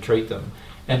going to treat them,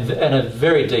 and a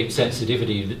very deep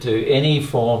sensitivity to any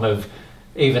form of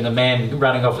even a man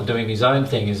running off and doing his own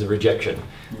thing is a rejection,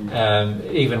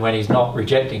 even when he's not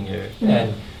rejecting you.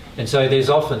 And so there's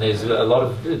a lot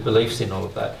of beliefs in all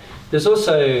of that. There's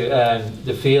also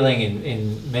the feeling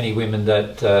in many women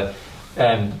that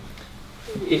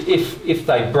if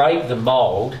they break the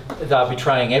mould, they're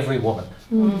betraying every woman.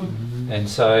 And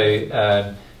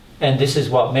so, and this is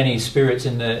what many spirits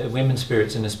women's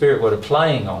spirits in the spirit world are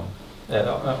playing on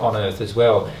Earth as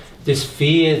well. this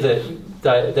fear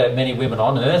that many women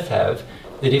on earth have,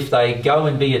 that if they go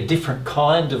and be a different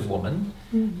kind of woman,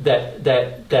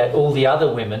 that all the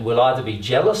other women will either be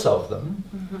jealous of them,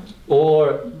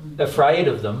 or afraid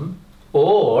of them,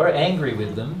 or angry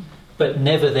with them, but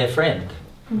never their friend.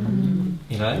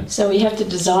 You know. So we have to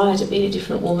desire to be a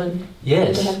different woman. Yes.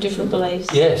 And to have different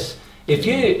beliefs. Yes.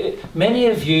 Many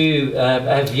of you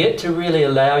have yet to really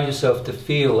allow yourself to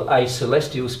feel a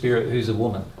celestial spirit who's a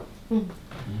woman.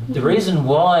 The reason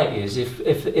why is if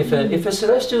a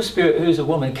celestial spirit who's a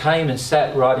woman came and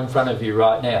sat right in front of you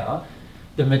right now,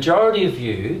 the majority of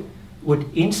you would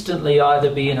instantly either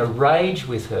be in a rage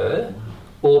with her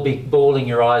or be bawling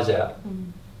your eyes out.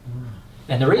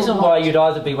 And the reason why you'd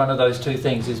either be one of those two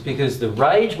things is because the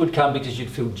rage would come because you'd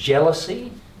feel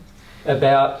jealousy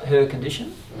about her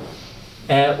condition,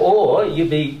 or you'd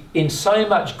be in so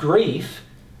much grief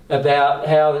about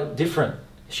how different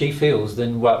she feels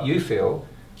than what you feel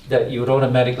that you would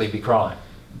automatically be crying.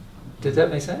 Does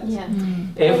that make sense? Yeah.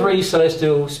 Every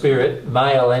celestial spirit,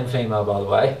 male and female by the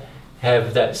way,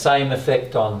 have that same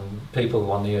effect on people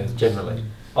on the earth generally.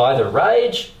 Either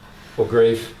rage or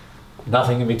grief,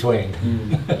 nothing in between.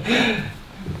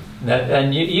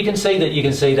 And you can see that. You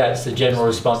can see that's the general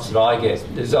response that I get.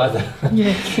 There's either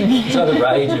it's either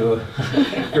rage or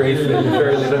grief, and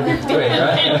very little in between,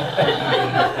 right?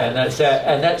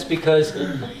 And that's because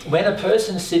when a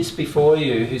person sits before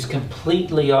you who's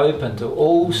completely open to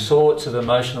all sorts of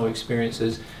emotional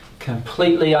experiences,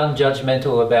 completely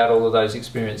unjudgmental about all of those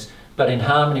experiences, but in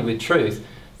harmony with truth,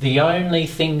 the only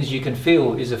things you can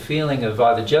feel is a feeling of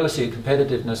either jealousy or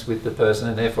competitiveness with the person,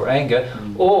 and therefore anger,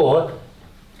 or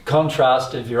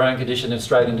contrast of your own condition and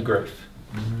straight into grief.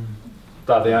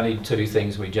 They're the only two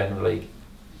things we generally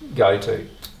go to.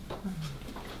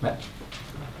 Matt?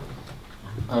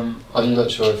 I'm not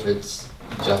sure if it's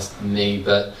just me,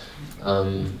 but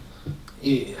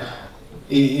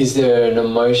is there an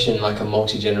emotion, like a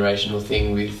multi-generational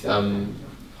thing with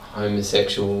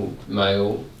homosexual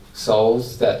male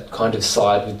souls that kind of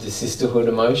side with the sisterhood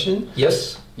emotion?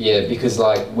 Yes. Yeah, because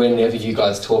like whenever you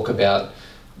guys talk about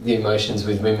the emotions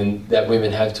with women that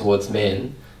women have towards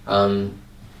men, I'm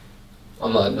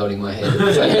like nodding my head at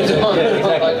the same time.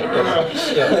 Yeah,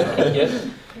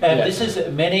 exactly. And this is,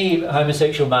 many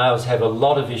homosexual males have a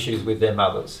lot of issues with their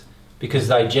mothers because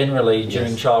they generally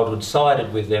during childhood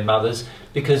sided with their mothers,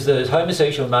 because the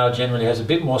homosexual male generally has a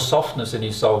bit more softness in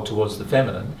his soul towards the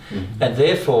feminine, and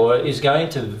therefore is going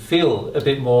to feel a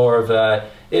bit more of a,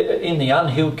 in the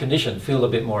unhealed condition, feel a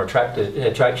bit more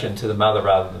attraction to the mother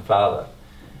rather than the father.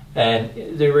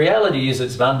 And the reality is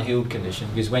it's an unhealed condition,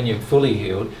 because when you're fully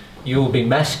healed, you will be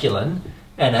masculine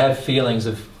and have feelings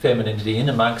of femininity in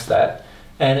amongst that.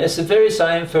 And it's the very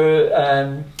same for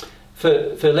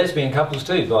lesbian couples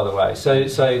too, by the way. So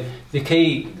the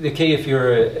key if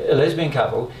you're a lesbian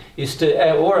couple is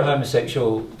to, or a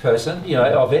homosexual person, you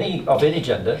know, of any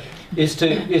gender, is to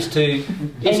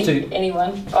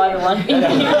anyone, either one,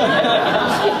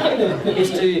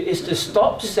 is to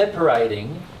stop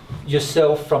separating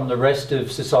yourself from the rest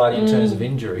of society in terms of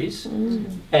injuries,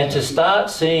 and to start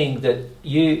seeing that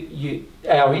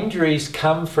our injuries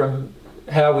come from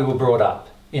how we were brought up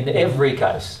in every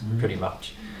case, pretty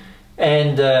much,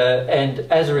 and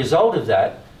as a result of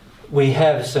that, we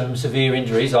have some severe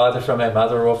injuries either from our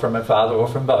mother or from our father or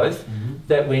from both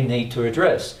that we need to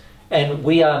address. And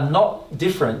we are not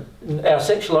different. Our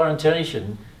sexual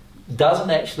orientation doesn't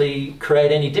actually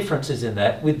create any differences in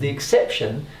that, with the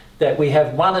exception that we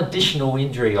have one additional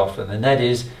injury often, and that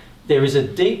is there is a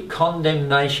deep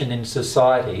condemnation in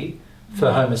society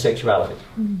for homosexuality.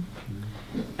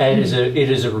 And it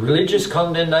is a religious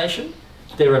condemnation.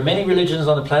 There are many religions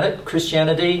on the planet,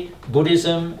 Christianity,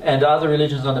 Buddhism, and other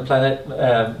religions on the planet,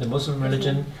 the Muslim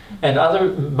religion, and other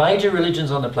major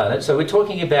religions on the planet. So we're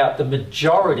talking about the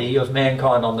majority of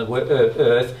mankind on the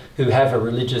earth who have a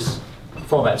religious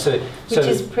format. Which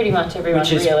is pretty much everyone,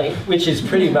 really. Which is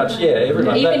pretty much,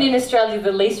 everyone. Even in Australia,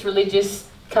 the least religious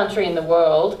country in the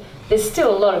world, there's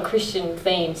still a lot of Christian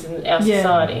themes in our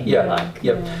society.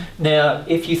 Now,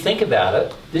 if you think about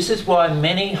it, this is why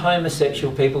many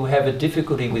homosexual people have a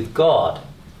difficulty with God.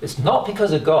 It's not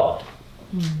because of God.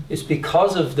 It's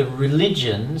because of the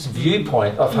religion's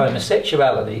viewpoint of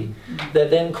homosexuality that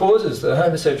then causes the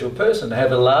homosexual person to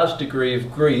have a large degree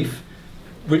of grief,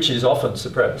 which is often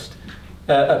suppressed,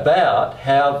 about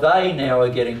how they now are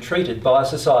getting treated by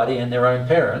society and their own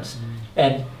parents,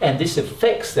 and this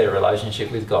affects their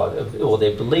relationship with God or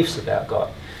their beliefs about God.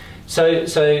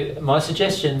 So my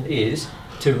suggestion is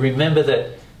to remember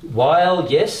that while,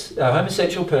 yes, a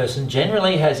homosexual person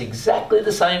generally has exactly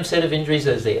the same set of injuries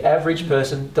as the average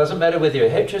person, doesn't matter whether you're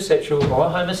heterosexual or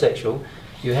homosexual,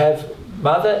 you have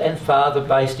mother and father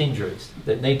based injuries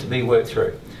that need to be worked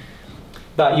through.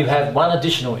 But you have one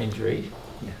additional injury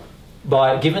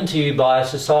given to you by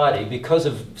society because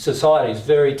of society's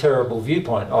very terrible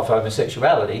viewpoint of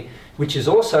homosexuality, which is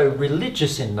also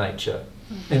religious in nature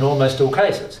in almost all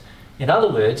cases. In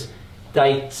other words,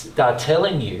 they are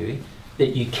telling you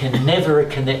that you can never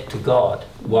connect to God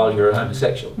while you're a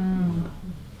homosexual,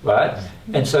 right?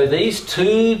 And so these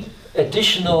two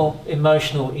additional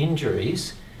emotional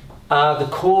injuries are the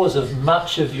cause of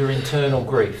much of your internal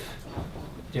grief.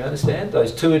 Do you understand?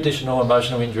 Those two additional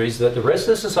emotional injuries that the rest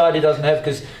of society doesn't have,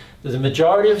 because the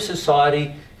majority of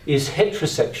society is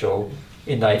heterosexual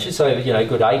in nature. So, you know,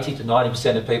 good 80 to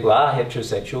 90% of people are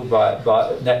heterosexual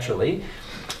by naturally.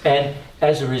 And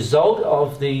as a result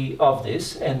of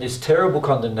this and this terrible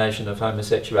condemnation of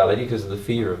homosexuality because of the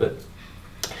fear of it,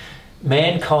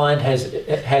 mankind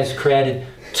has created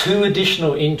two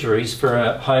additional injuries for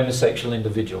a homosexual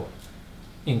individual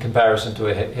in comparison to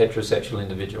a heterosexual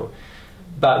individual.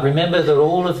 But remember that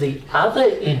all of the other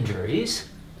injuries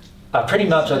are pretty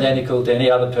much identical to any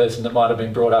other person that might have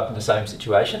been brought up in the same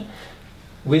situation,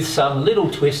 with some little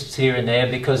twists here and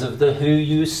there because of who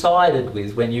you sided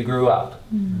with when you grew up.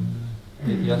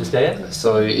 You understand?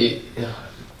 So,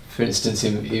 for instance,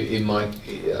 in my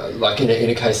in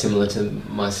a case similar to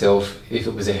myself, if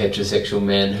it was a heterosexual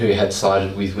man who had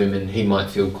sided with women, he might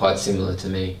feel quite similar to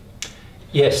me.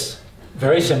 Yes,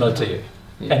 very similar to you.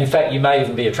 Yeah. And in fact, you may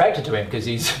even be attracted to him because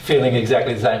he's feeling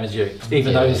exactly the same as you,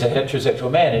 even though he's a heterosexual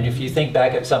man. And if you think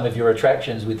back at some of your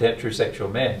attractions with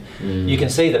heterosexual men, you can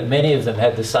see that many of them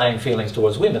had the same feelings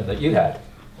towards women that you had.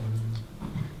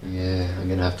 Yeah, I'm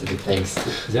going to have to do thanks.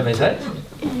 Does that make sense?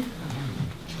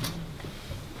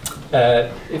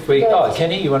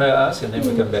 Kenny, you want to ask, and then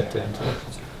we'll come back to him.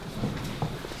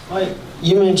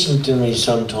 You mentioned to me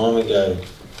some time ago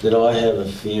that I have a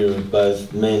fear of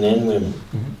both men and women,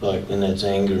 and that's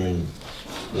anger in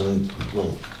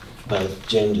both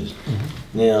genders.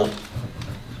 Now,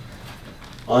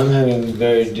 I'm having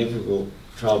very difficult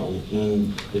trouble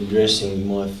in addressing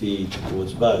my fear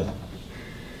towards both,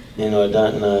 and I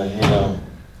don't know how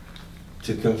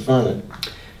to confront it.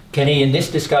 Kenny, in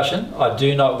this discussion, I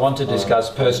do not want to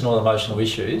discuss personal emotional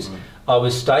issues. I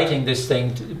was stating this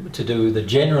thing to do with the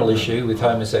general issue with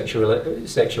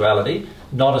homosexuality,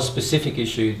 not a specific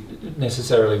issue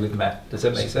necessarily with Matt. Does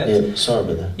that make sense? Yeah, sorry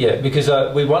about that. Yeah, because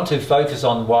we want to focus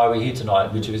on why we're here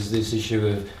tonight, which is this issue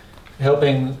of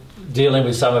dealing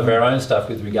with some of our own stuff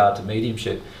with regard to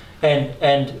mediumship.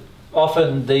 And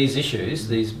often these issues,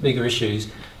 these bigger issues,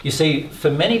 you see,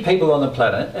 for many people on the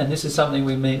planet, and this is something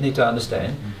we need to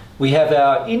understand, we have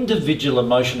our individual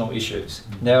emotional issues.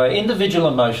 Now, our individual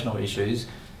emotional issues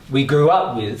we grew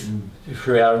up with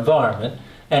through our environment,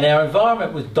 and our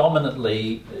environment was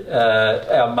dominantly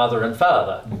our mother and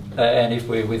father. And if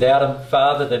we're without a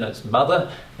father, then it's mother,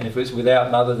 and if it's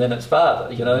without mother, then it's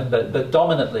father. You know, but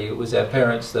dominantly it was our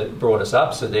parents that brought us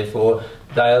up, so therefore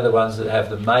they are the ones that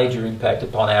have the major impact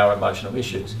upon our emotional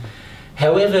issues.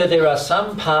 However, there are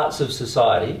some parts of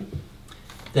society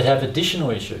that have additional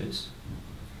issues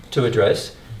to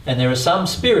address, and there are some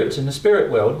spirits in the spirit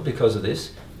world, because of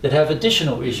this, that have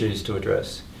additional issues to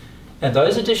address. And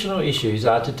those additional issues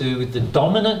are to do with the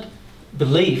dominant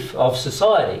belief of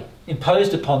society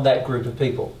imposed upon that group of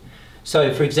people.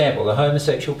 So, for example, a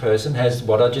homosexual person has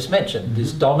what I just mentioned,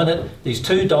 these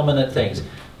two dominant things.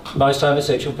 Most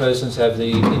homosexual persons have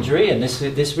the injury, and this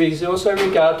is also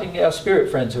regarding our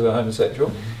spirit friends who are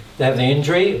homosexual. They have the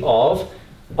injury of,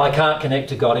 I can't connect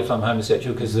to God if I'm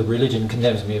homosexual because the religion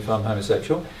condemns me if I'm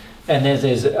homosexual. And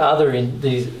there's the other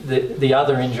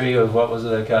injury of, what was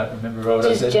it, I can't remember what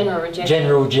I said.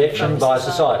 General rejection by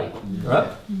society, right?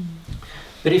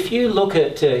 But if you look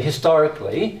at,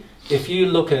 historically, if you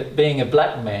look at being a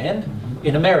black man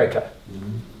in America,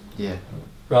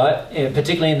 right,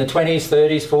 particularly in the 20s,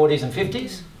 30s, 40s and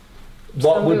 50s,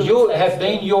 what would have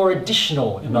been your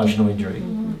additional emotional injury?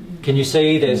 Can you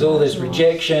see there's all this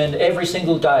rejection every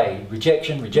single day?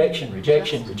 Rejection, rejection,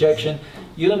 rejection, rejection.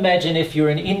 You imagine if you're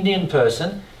an Indian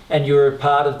person and you're a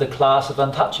part of the class of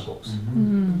untouchables.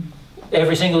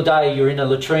 Every single day you're in a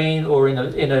latrine or in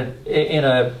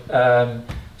a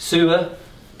sewer,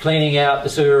 cleaning out the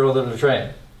sewer or the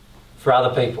latrine for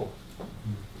other people.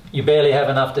 You barely have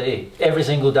enough to eat. Every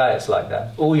single day it's like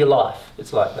that. All your life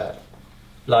it's like that.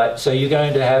 So you're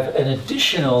going to have an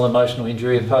additional emotional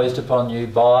injury imposed upon you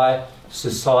by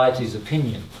society's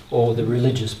opinion or the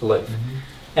religious belief.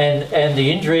 And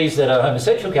the injuries that a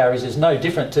homosexual carries is no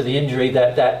different to the injury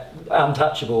that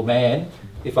untouchable man,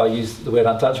 if I use the word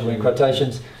untouchable in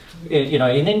quotations, you know,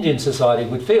 in Indian society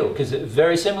would feel, because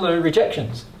very similar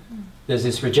rejections. There's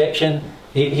this rejection,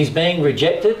 he's being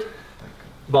rejected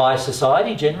by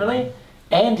society generally,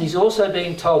 and he's also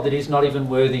being told that he's not even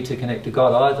worthy to connect to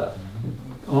God either.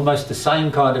 Almost the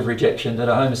same kind of rejection that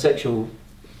a homosexual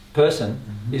person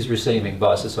is receiving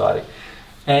by society.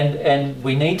 And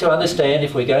we need to understand,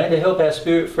 if we're going to help our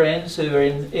spirit friends who are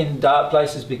in dark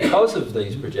places because of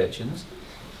these rejections,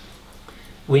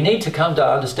 we need to come to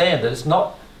understand that it's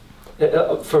not,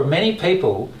 for many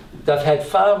people, they've had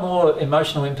far more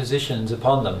emotional impositions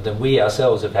upon them than we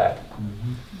ourselves have had.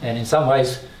 And in some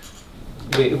ways,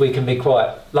 we can be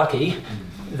quite lucky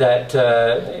that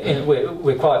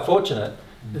we're quite fortunate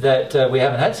that we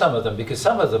haven't had some of them, because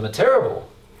some of them are terrible.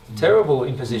 Terrible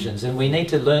impositions, and we need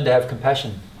to learn to have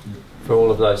compassion for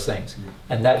all of those things.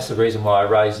 And that's the reason why I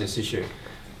raise this issue.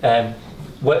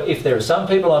 If there are some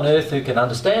people on earth who can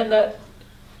understand that,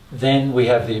 then we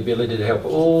have the ability to help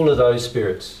all of those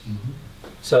spirits.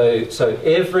 So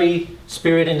every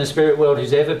spirit in the spirit world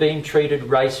who's ever been treated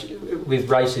with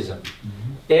racism,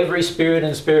 every spirit in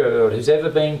the spirit world who's ever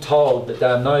been told that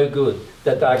they're no good,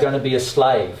 that they're going to be a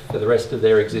slave for the rest of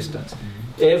their existence,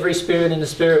 every spirit in the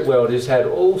spirit world who's had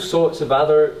all sorts of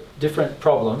other different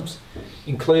problems,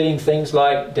 including things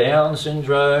like Down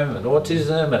syndrome and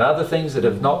autism and other things that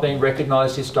have not been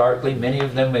recognised historically. Many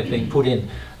of them have been put in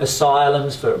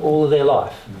asylums for all of their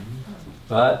life.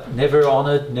 Right? Never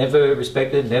honoured, never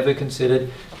respected, never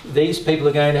considered. These people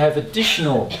are going to have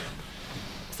additional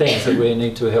things that we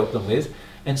need to help them with.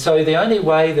 And so the only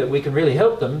way that we can really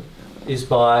help them is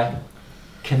by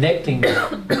connecting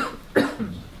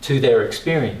to their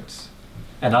experience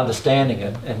and understanding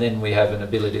it, and then we have an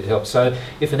ability to help. So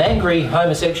if an angry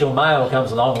homosexual male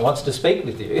comes along and wants to speak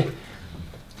with you,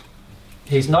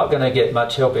 he's not going to get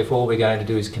much help if all we're going to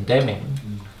do is condemn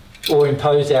him or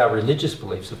impose our religious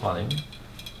beliefs upon him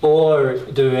or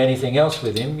do anything else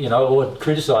with him, you know, or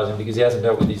criticise him because he hasn't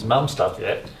dealt with his mum stuff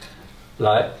yet.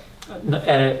 Like,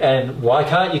 and why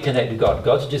can't you connect to God?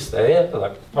 God's just there.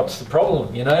 Like, what's the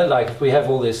problem? You know, like if we have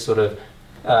all this sort of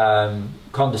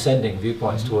condescending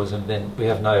viewpoints towards him, then we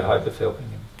have no hope of helping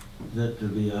him. That to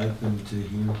be open to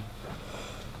him.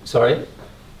 Sorry?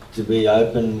 To be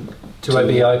open to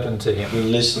be open to him. To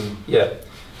listen. Yeah.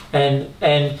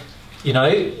 And you know,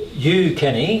 you,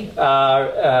 Kenny, are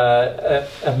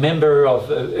a member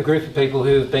of a group of people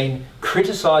who have been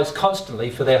criticised constantly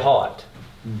for their height.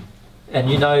 And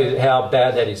you know how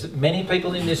bad that is. Many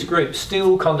people in this group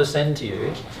still condescend to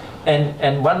you.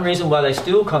 And one reason why they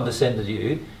still condescend to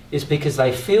you is because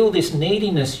they feel this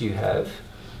neediness you have,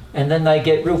 and then they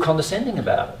get real condescending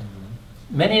about it.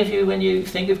 Many of you, when you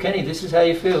think of Kenny, this is how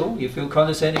you feel. You feel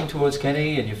condescending towards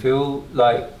Kenny, and you feel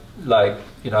like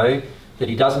you know, that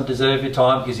he doesn't deserve your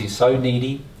time because he's so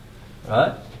needy,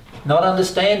 right? Not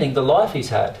understanding the life he's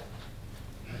had.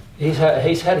 He's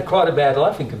had quite a bad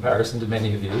life in comparison to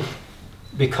many of you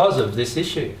because of this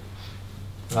issue.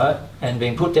 Right? And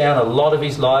being put down a lot of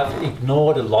his life,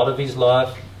 ignored a lot of his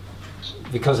life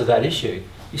because of that issue.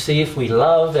 You see, if we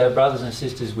love our brothers and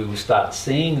sisters, we will start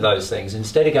seeing those things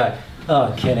instead of going,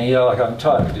 oh, Kenny, I'm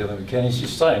tired of dealing with Kenny, he's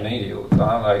just so needy all the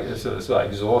time, like, it's like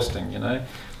exhausting, you know.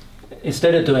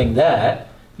 Instead of doing that,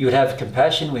 you would have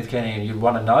compassion with Kenny, and you'd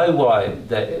want to know why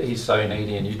that he's so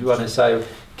needy, and you'd want to say,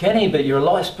 Kenny, but you're a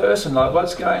nice person, like,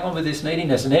 what's going on with this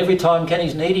neediness? And every time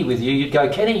Kenny's needy with you, you'd go,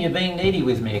 Kenny, you're being needy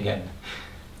with me again.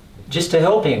 Just to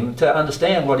help him to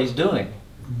understand what he's doing.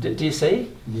 Do you see?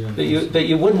 Yeah. But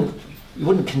you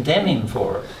wouldn't condemn him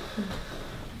for it.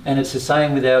 And it's the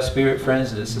same with our spirit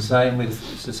friends, and it's the same with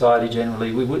society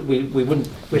generally.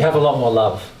 We'd have a lot more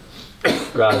love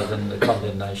rather than the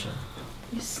condemnation.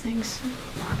 Yes, thanks.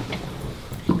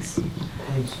 Thanks.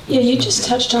 Yeah, you just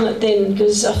touched on it then,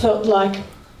 because I felt like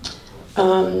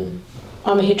I'm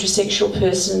a heterosexual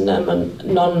person. I'm a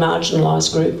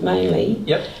non-marginalised group mainly.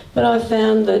 Yep. But I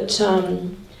found that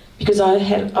because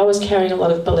I was carrying a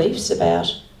lot of beliefs about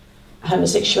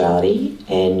homosexuality,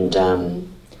 and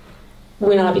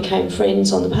when I became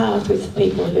friends on the path with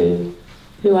people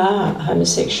who are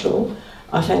homosexual,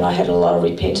 I found I had a lot of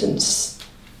repentance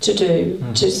to do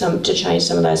to change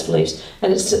some of those beliefs.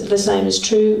 And it's the same is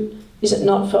true, is it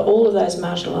not, for all of those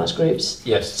marginalised groups?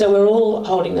 Yes. So we're all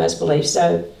holding those beliefs.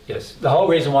 So yes, the whole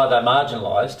reason why they're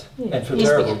marginalised and feel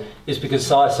terrible is because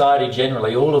society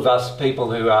generally, all of us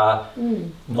people who are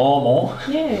normal,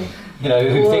 you know,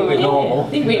 who think we're normal,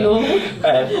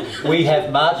 we have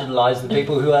marginalised the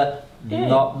people who are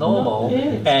not normal,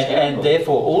 and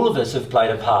therefore all of us have played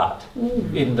a part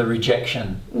in the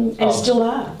rejection and still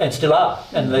are,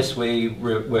 unless we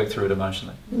work through it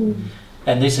emotionally.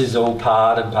 And this is all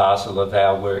part and parcel of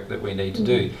our work that we need to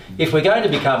do. If we're going to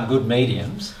become good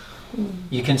mediums,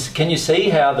 can you see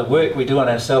how the work we do on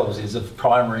ourselves is of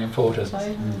primary importance?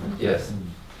 Yes.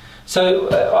 So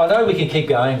I know we can keep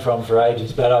going for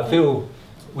ages, but I feel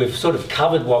we've sort of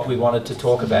covered what we wanted to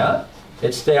talk about.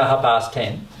 It's now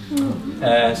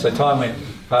 10:30, so time went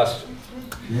past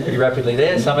pretty rapidly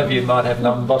there. Some of you might have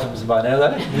numb bottoms by now,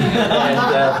 though,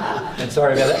 and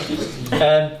sorry about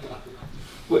that.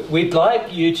 We'd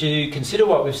like you to consider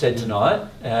what we've said tonight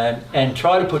and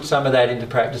try to put some of that into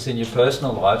practice in your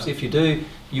personal lives. If you do,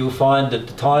 you'll find that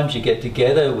the times you get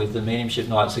together with the mediumship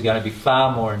nights are going to be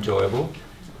far more enjoyable,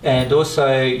 and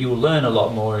also you'll learn a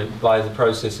lot more by the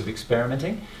process of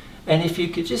experimenting. And if we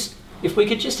could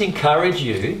just encourage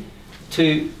you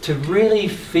to really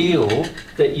feel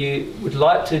that you would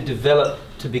like to develop,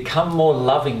 to become more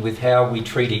loving with how we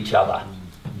treat each other.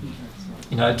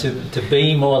 You know, to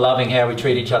be more loving how we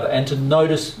treat each other, and to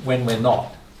notice when we're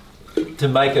not. To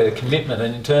make a commitment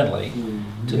and internally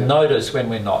to notice when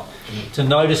we're not. To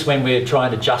notice when we're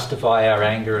trying to justify our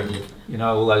anger and, you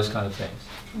know, all those kind of things.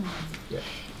 Yeah.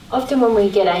 Often when we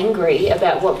get angry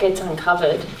about what gets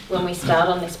uncovered when we start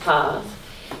on this path,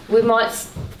 we might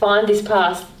find this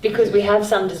path because we have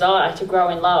some desire to grow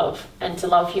in love and to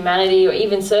love humanity or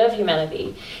even serve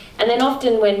humanity. And then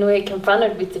often when we're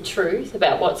confronted with the truth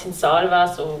about what's inside of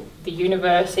us or the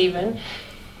universe even,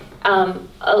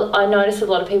 I notice a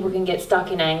lot of people can get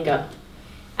stuck in anger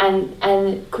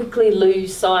and quickly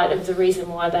lose sight of the reason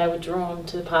why they were drawn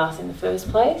to the path in the first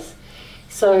place.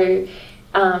 So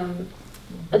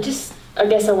I guess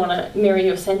I want to mirror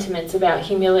your sentiments about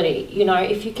humility. You know,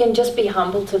 if you can just be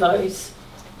humble to those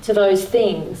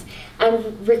things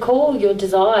and recall your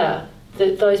desire,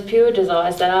 those pure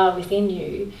desires that are within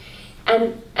you,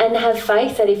 and have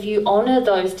faith that if you honour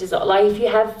those desires, like if you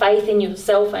have faith in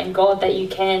yourself and God that you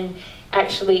can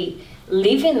actually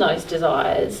live in those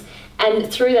desires,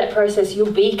 and through that process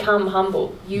you'll become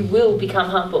humble. You will become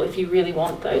humble if you really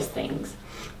want those things.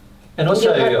 And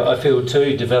also, I feel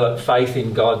too, develop faith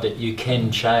in God that you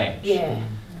can change. Yeah.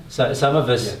 So some of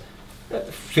us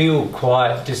feel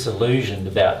quite disillusioned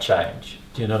about change.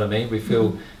 Do you know what I mean? We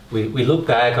feel we look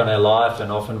back on our life,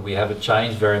 and often we haven't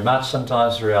changed very much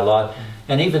sometimes through our life.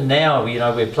 And even now, you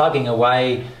know, we're plugging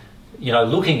away, you know,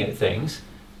 looking at things,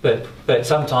 but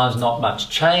sometimes not much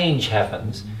change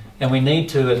happens, and we need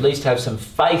to at least have some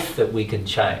faith that we can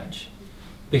change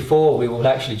before we will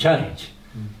actually change.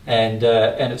 And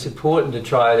it's important to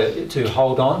try to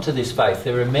hold on to this faith.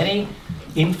 There are many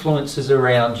influences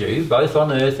around you, both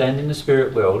on earth and in the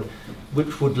spirit world,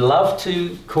 which would love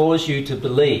to cause you to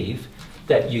believe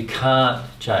that you can't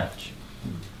change,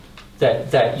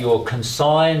 that you're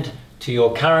consigned to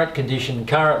your current condition,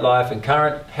 current life and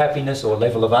current happiness or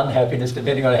level of unhappiness,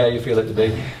 depending on how you feel it to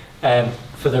be,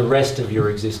 for the rest of your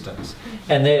existence.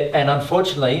 And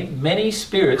unfortunately, many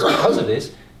spirits, because of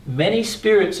this, many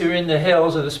spirits are in the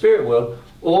hells of the spirit world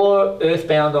or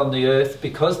earthbound on the earth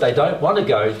because they don't want to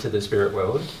go to the spirit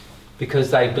world, because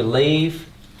they believe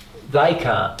they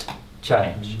can't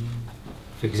change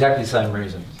for exactly the same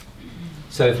reasons.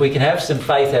 So if we can have some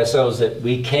faith ourselves that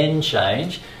we can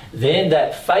change, then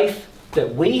that faith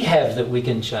that we have that we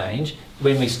can change,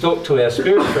 when we talk to our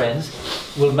spirit friends,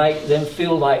 will make them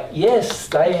feel like, yes,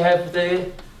 they have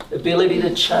the ability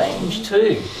to change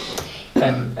too.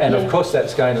 And of course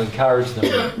that's going to encourage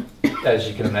them, as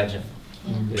you can imagine.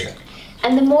 Yeah.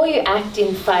 And the more you act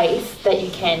in faith that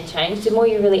you can change, the more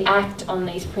you really act on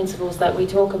these principles that we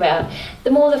talk about,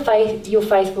 the more your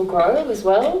faith will grow as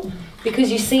well,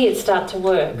 because you see it start to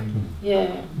work.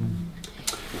 Yeah.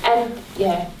 And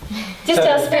yeah, just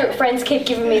our spirit friends keep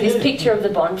giving me this picture of the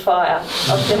bonfire,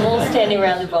 of them all standing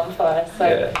around the bonfire.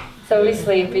 So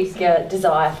obviously a big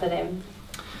desire for them.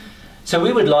 So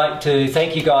we would like to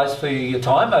thank you guys for your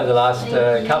time over the last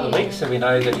couple of weeks, so we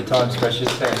know that your time's precious.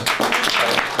 We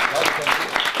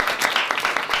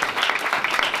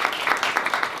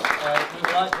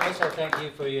would like to also thank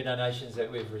you for your donations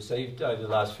that we've received over the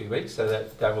last few weeks, so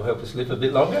that will help us live a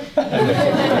bit longer.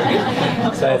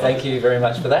 So thank you very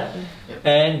much for that.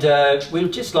 And we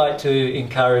would just like to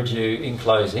encourage you in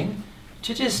closing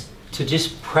to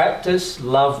just practice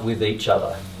love with each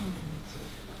other.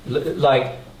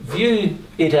 Like, view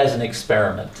it as an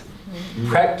experiment.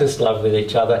 Practice love with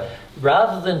each other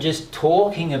rather than just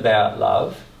talking about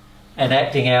love and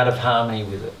acting out of harmony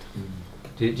with it.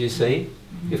 Do you see?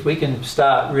 If we can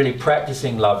start really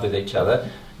practicing love with each other,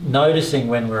 noticing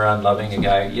when we're unloving and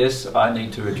going, yes, I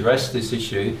need to address this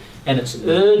issue, and it's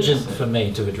urgent for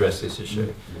me to address this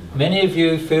issue. Many of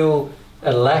you feel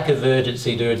a lack of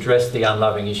urgency to address the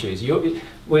unloving issues.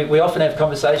 We often have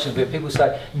conversations where people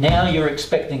say, now you're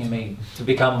expecting me to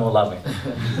become more loving.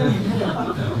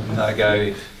 And I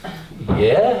go,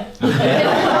 yeah.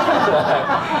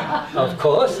 Of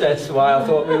course, that's why I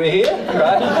thought we were here,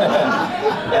 right?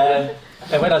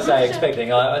 And when I say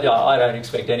expecting, I don't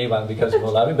expect anyone to become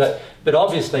more loving, but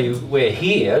obviously we're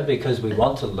here because we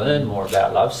want to learn more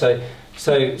about love. So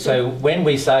when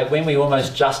we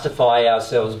almost justify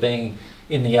ourselves being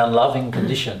in the unloving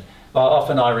condition,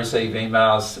 often I receive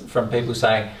emails from people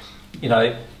saying, you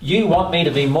know, you want me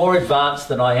to be more advanced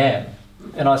than I am.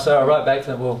 And I say, I write back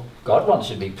to them, well, God wants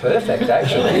you to be perfect,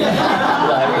 actually.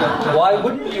 Like, why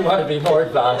wouldn't you want to be more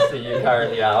advanced than you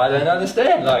currently are? I don't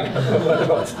understand. Like,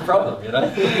 what's the problem, you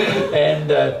know?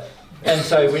 And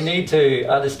so we need to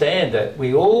understand that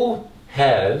we all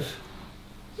have,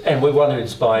 and we want to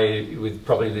inspire you with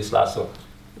probably this last thought,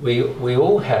 we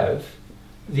all have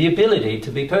the ability to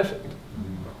be perfect.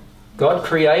 God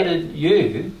created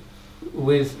you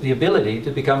with the ability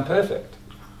to become perfect.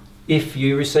 If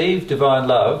you receive divine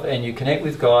love and you connect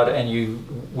with God and you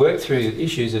work through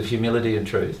issues of humility and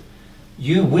truth,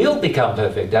 you will become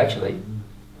perfect, actually.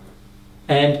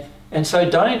 And so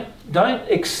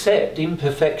don't accept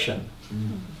imperfection.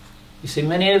 You see,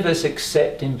 many of us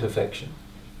accept imperfection.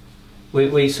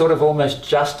 We sort of almost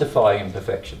justify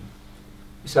imperfection.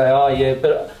 You say, oh yeah,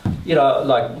 but, you know,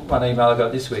 like one email I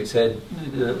got this week said,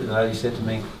 the lady said to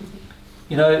me,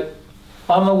 you know,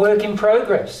 I'm a work in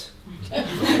progress.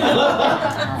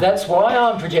 That's why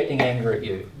I'm projecting anger at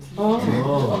you.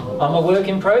 I'm a work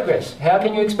in progress. How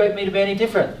can you expect me to be any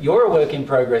different? You're a work in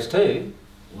progress too.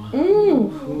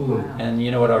 And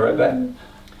you know what I wrote back?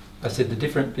 I said the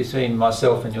difference between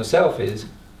myself and yourself is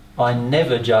I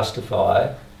never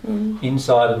justify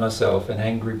inside of myself an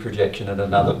angry projection at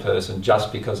another person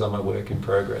just because I'm a work in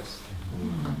progress.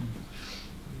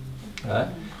 Right?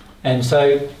 And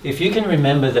so if you can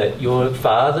remember that your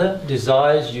Father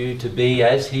desires you to be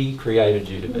as He created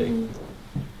you to be.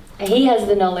 He has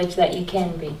the knowledge that you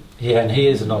can be. Yeah, and He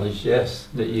has the knowledge, yes,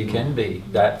 that you can be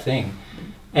that thing.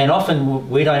 And often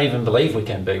we don't even believe we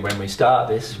can be when we start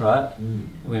this, right?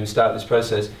 When we start this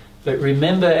process. But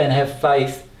remember and have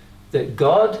faith that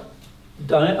God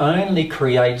only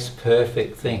creates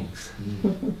perfect things.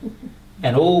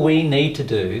 And all we need to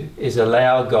do is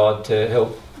allow God to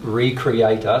help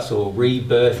recreate us or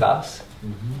rebirth us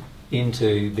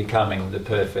into becoming the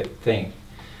perfect thing.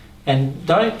 And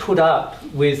don't put up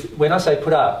with, when I say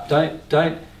put up,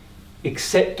 don't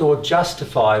accept or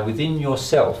justify within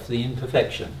yourself the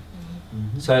imperfection.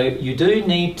 So you do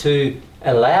need to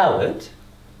allow it,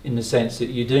 in the sense that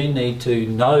you do need to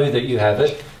know that you have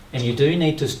it, and you do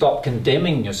need to stop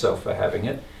condemning yourself for having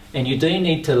it, and you do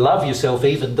need to love yourself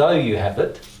even though you have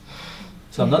it.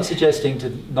 So I'm not suggesting to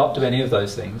not do any of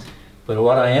those things, but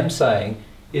what I am saying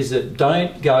is that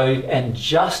don't go and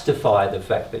justify the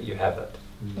fact that you have it.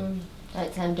 Don't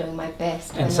say I'm doing my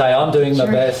best. And say I'm doing my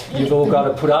best, you've all got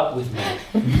to put up with me.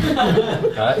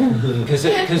 Right?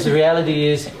 Because the reality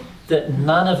is that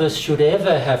none of us should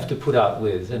ever have to put up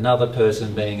with another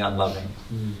person being unloving.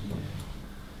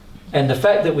 And the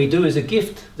fact that we do is a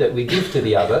gift that we give to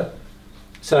the other.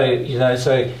 So, you know,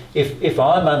 so if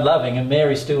I'm unloving and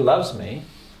Mary still loves me,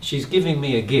 she's giving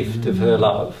me a gift of her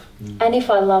love. And if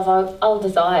I love, I'll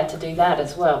desire to do that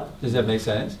as well. Does that make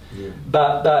sense? Yeah.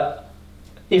 But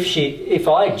if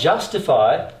I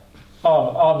justify,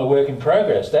 I'm a work in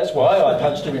progress, that's why I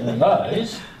punched her in the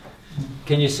nose,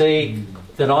 can you see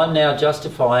that I'm now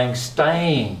justifying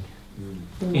staying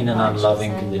in an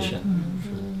unloving condition,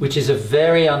 which is a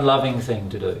very unloving thing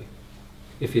to do,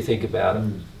 if you think about it.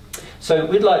 So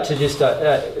we'd like to just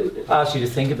ask you to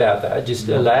think about that. Just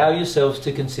allow yourselves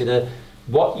to consider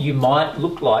what you might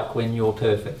look like when you're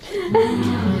perfect.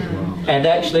 And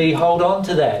actually hold on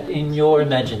to that in your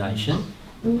imagination.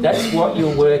 That's what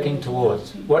you're working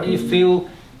towards. What do you feel,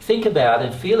 think about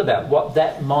and feel about what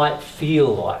that might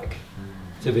feel like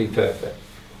to be perfect.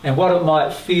 And what it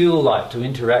might feel like to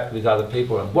interact with other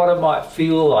people, and what it might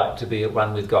feel like to be at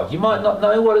one with God. You might not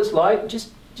know what it's like,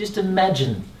 just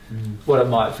imagine what it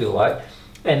might feel like,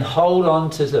 and hold on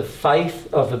to the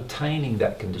faith of obtaining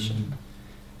that condition.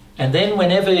 And then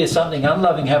whenever something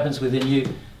unloving happens within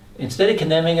you, instead of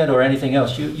condemning it or anything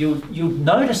else, you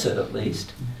notice it at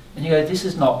least, and you go, this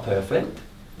is not perfect.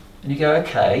 And you go,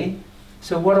 okay,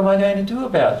 so what am I going to do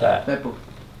about that? That book.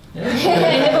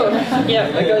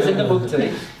 Yeah, that goes in the book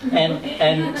too.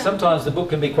 And sometimes the book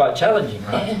can be quite challenging,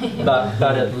 right?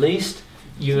 But at least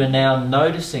you are now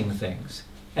noticing things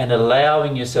and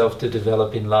allowing yourself to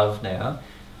develop in love now,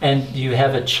 and you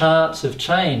have a chance of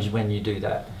change when you do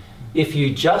that. if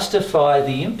you justify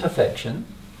the imperfection,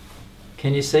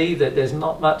 can you see that there's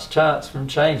not much chance from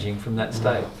changing from that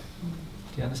state?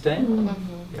 Do you understand?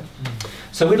 Mm-hmm. Yeah.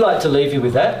 So we'd like to leave you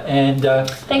with that, and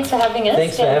thanks for having us.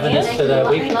 thanks for having us for the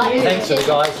week. Thanks for the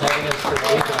guys having us for the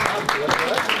week.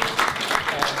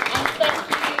 And thank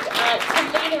you to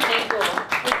Lena Regal,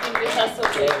 who's been with us all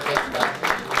week.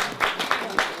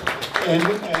 And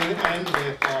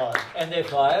their fire. And their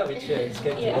fire, which is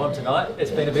getting warm tonight.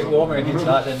 It's been a bit warmer again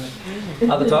tonight than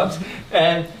other times.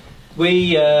 And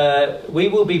we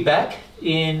will be back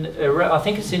in, I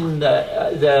think it's in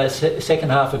the second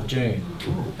half of June,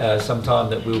 sometime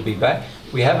that we'll be back.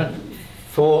 We haven't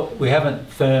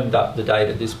firmed up the date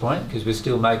at this point because we're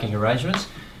still making arrangements.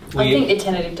 I think the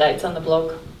tentative date's on the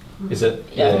blog. Is it?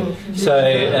 Yeah.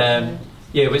 So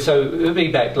so we'll be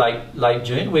back late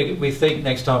June. We think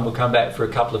next time we'll come back for a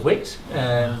couple of weeks,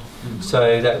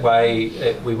 so that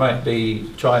way we won't be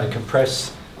trying to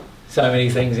compress so many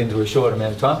things into a short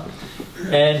amount of time.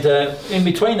 And in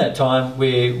between that time,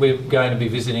 we're going to be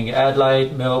visiting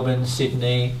Adelaide, Melbourne,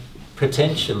 Sydney,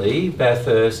 potentially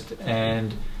Bathurst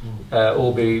and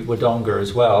Albury, Wodonga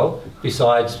as well,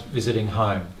 besides visiting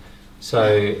home. So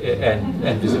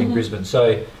and visiting Brisbane.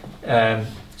 So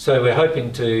we're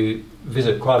hoping to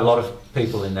visit quite a lot of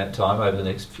people in that time over the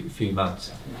next few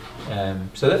months.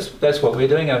 So that's what we're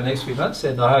doing over the next few months,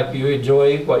 and I hope you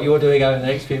enjoy what you're doing over the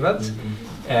next few months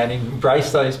and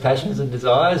embrace those passions and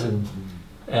desires.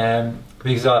 And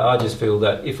because I just feel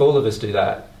that if all of us do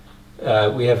that,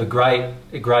 we have a great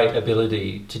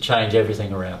ability to change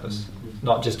everything around us,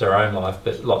 not just our own life,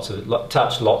 but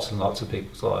touch lots and lots of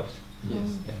people's lives.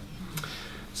 Yes. Yeah.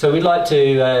 So we'd like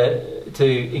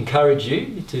to encourage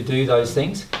you to do those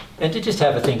things and to just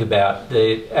have a think about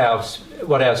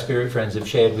what our spirit friends have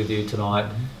shared with you tonight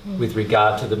with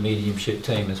regard to the mediumship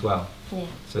team as well. Yeah.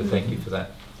 So thank you for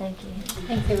that. Thank you.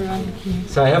 Thanks, everyone.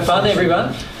 So have fun,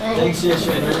 everyone. Thanks. Thanks,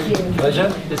 yes,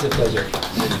 Pleasure. It's a pleasure.